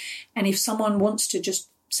with us? And if someone wants to just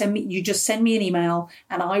send me an email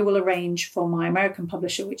and I will arrange for my American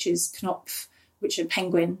publisher, which is Knopf, which is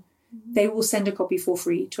Penguin, they will send a copy for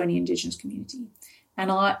free to any Indigenous community. And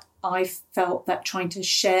I felt that trying to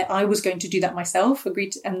share, I was going to do that myself,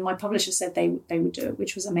 and my publisher said they would do it,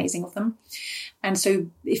 which was amazing of them. And so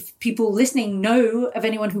if people listening know of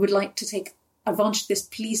anyone who would like to take advantage of this,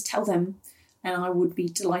 please tell them. And I would be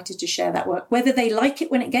delighted to share that work. Whether they like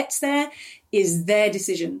it when it gets there is their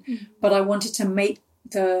decision. Mm-hmm. But I wanted to make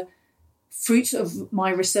the fruits of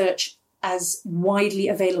my research as widely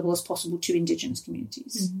available as possible to Indigenous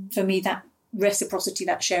communities. Mm-hmm. For me, that reciprocity,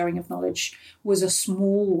 that sharing of knowledge was a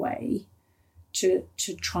small way to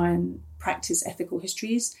try and practice ethical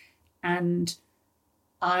histories. And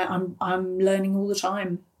I'm learning all the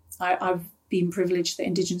time. I've been privileged that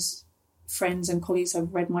Indigenous friends and colleagues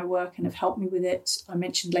have read my work and have helped me with it. I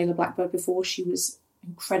mentioned Layla Blackbird before. She was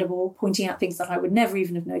incredible, pointing out things that I would never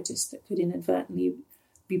even have noticed that could inadvertently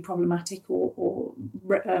be problematic or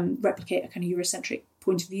replicate a kind of Eurocentric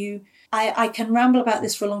point of view. I can ramble about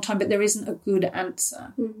this for a long time, but there isn't a good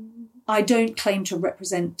answer. Mm-hmm. I don't claim to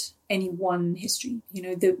represent any one history. You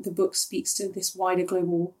know, the book speaks to this wider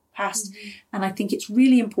global past. Mm-hmm. And I think it's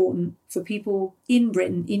really important for people in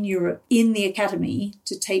Britain, in Europe, in the academy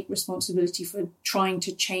to take responsibility for trying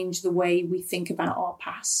to change the way we think about our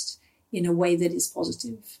past in a way that is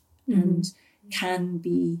positive and can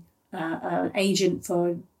be an agent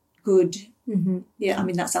for good. Mm-hmm. Yeah, I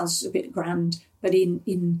mean, that sounds a bit grand, but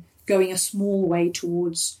in going a small way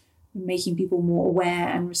towards making people more aware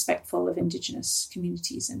and respectful of Indigenous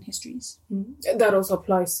communities and histories. Mm-hmm. That also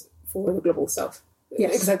applies for the Global South.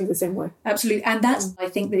 Yes. Exactly the same way. Absolutely. And that's, I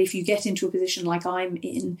think that if you get into a position like I'm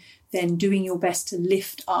in, then doing your best to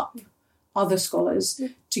lift up other scholars,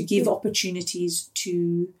 to give opportunities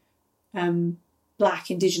to Black,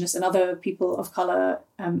 Indigenous and other people of colour,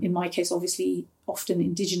 in my case, obviously, often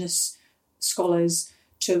Indigenous scholars,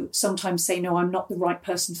 to sometimes say, no, I'm not the right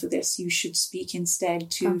person for this. You should speak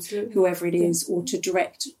instead to whoever it is, or to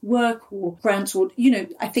direct work or grants, or, you know,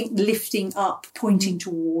 I think lifting up, pointing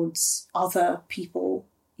towards other people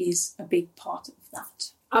is a big part of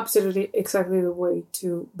that. Absolutely, exactly the way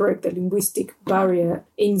to break the linguistic barrier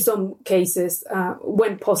in some cases,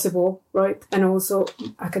 when possible, right? And also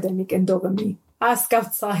academic endogamy. Ask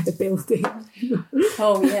outside the building.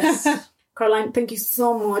 Oh, yes. Caroline, thank you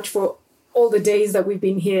so much for all the days that we've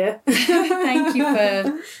been here. Thank you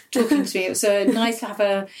for talking to me. It was nice to have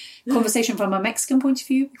a conversation from a Mexican point of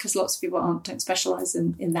view, because lots of people don't specialise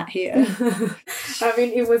in that here. I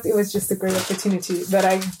mean, it was just a great opportunity that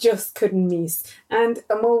I just couldn't miss. And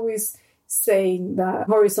I'm always saying that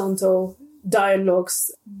horizontal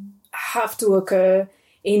dialogues have to occur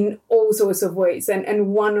in all sorts of ways.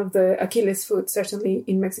 And one of the Achilles' foot, certainly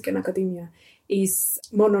in Mexican academia, is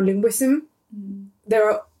monolingualism. There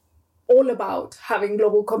are all about having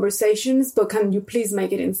global conversations, but can you please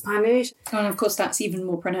make it in Spanish? And of course, that's even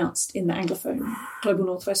more pronounced in the Anglophone global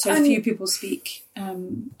Northwest. So few people speak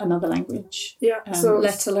another language,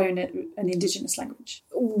 let alone an Indigenous language.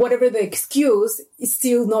 Whatever the excuse, is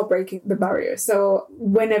still not breaking the barrier. So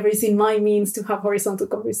whenever it's in my means to have horizontal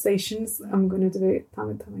conversations, I'm going to do it time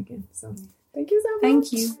and time again. So thank you so much.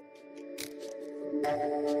 Thank you.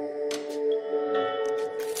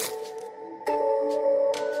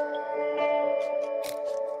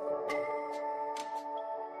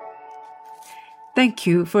 Thank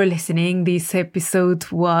you for listening. This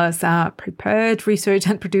episode was prepared, researched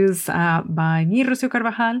and produced by me, Rocio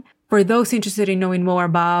Carvajal. For those interested in knowing more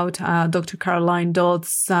about Dr. Caroline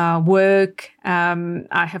Dodds' work,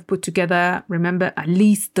 I have put together, remember, a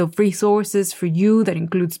list of resources for you that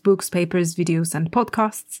includes books, papers, videos and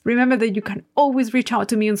podcasts. Remember that you can always reach out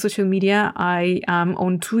to me on social media. I am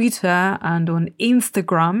on Twitter and on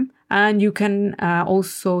Instagram. And you can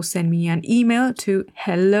also send me an email to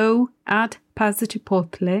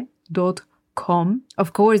hello@pasachipotle.com.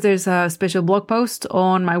 Of course, there's a special blog post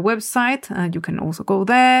on my website, and you can also go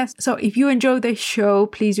there. So if you enjoy the show,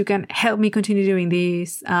 please, you can help me continue doing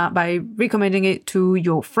this by recommending it to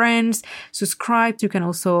your friends. Subscribe. You can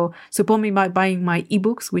also support me by buying my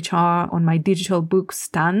ebooks, which are on my digital book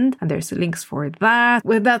stand, and there's links for that.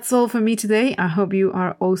 Well, that's all for me today. I hope you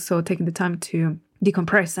are also taking the time to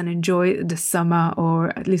decompress and enjoy the summer,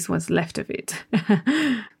 or at least what's left of it.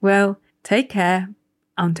 Well, take care.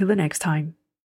 Until the next time.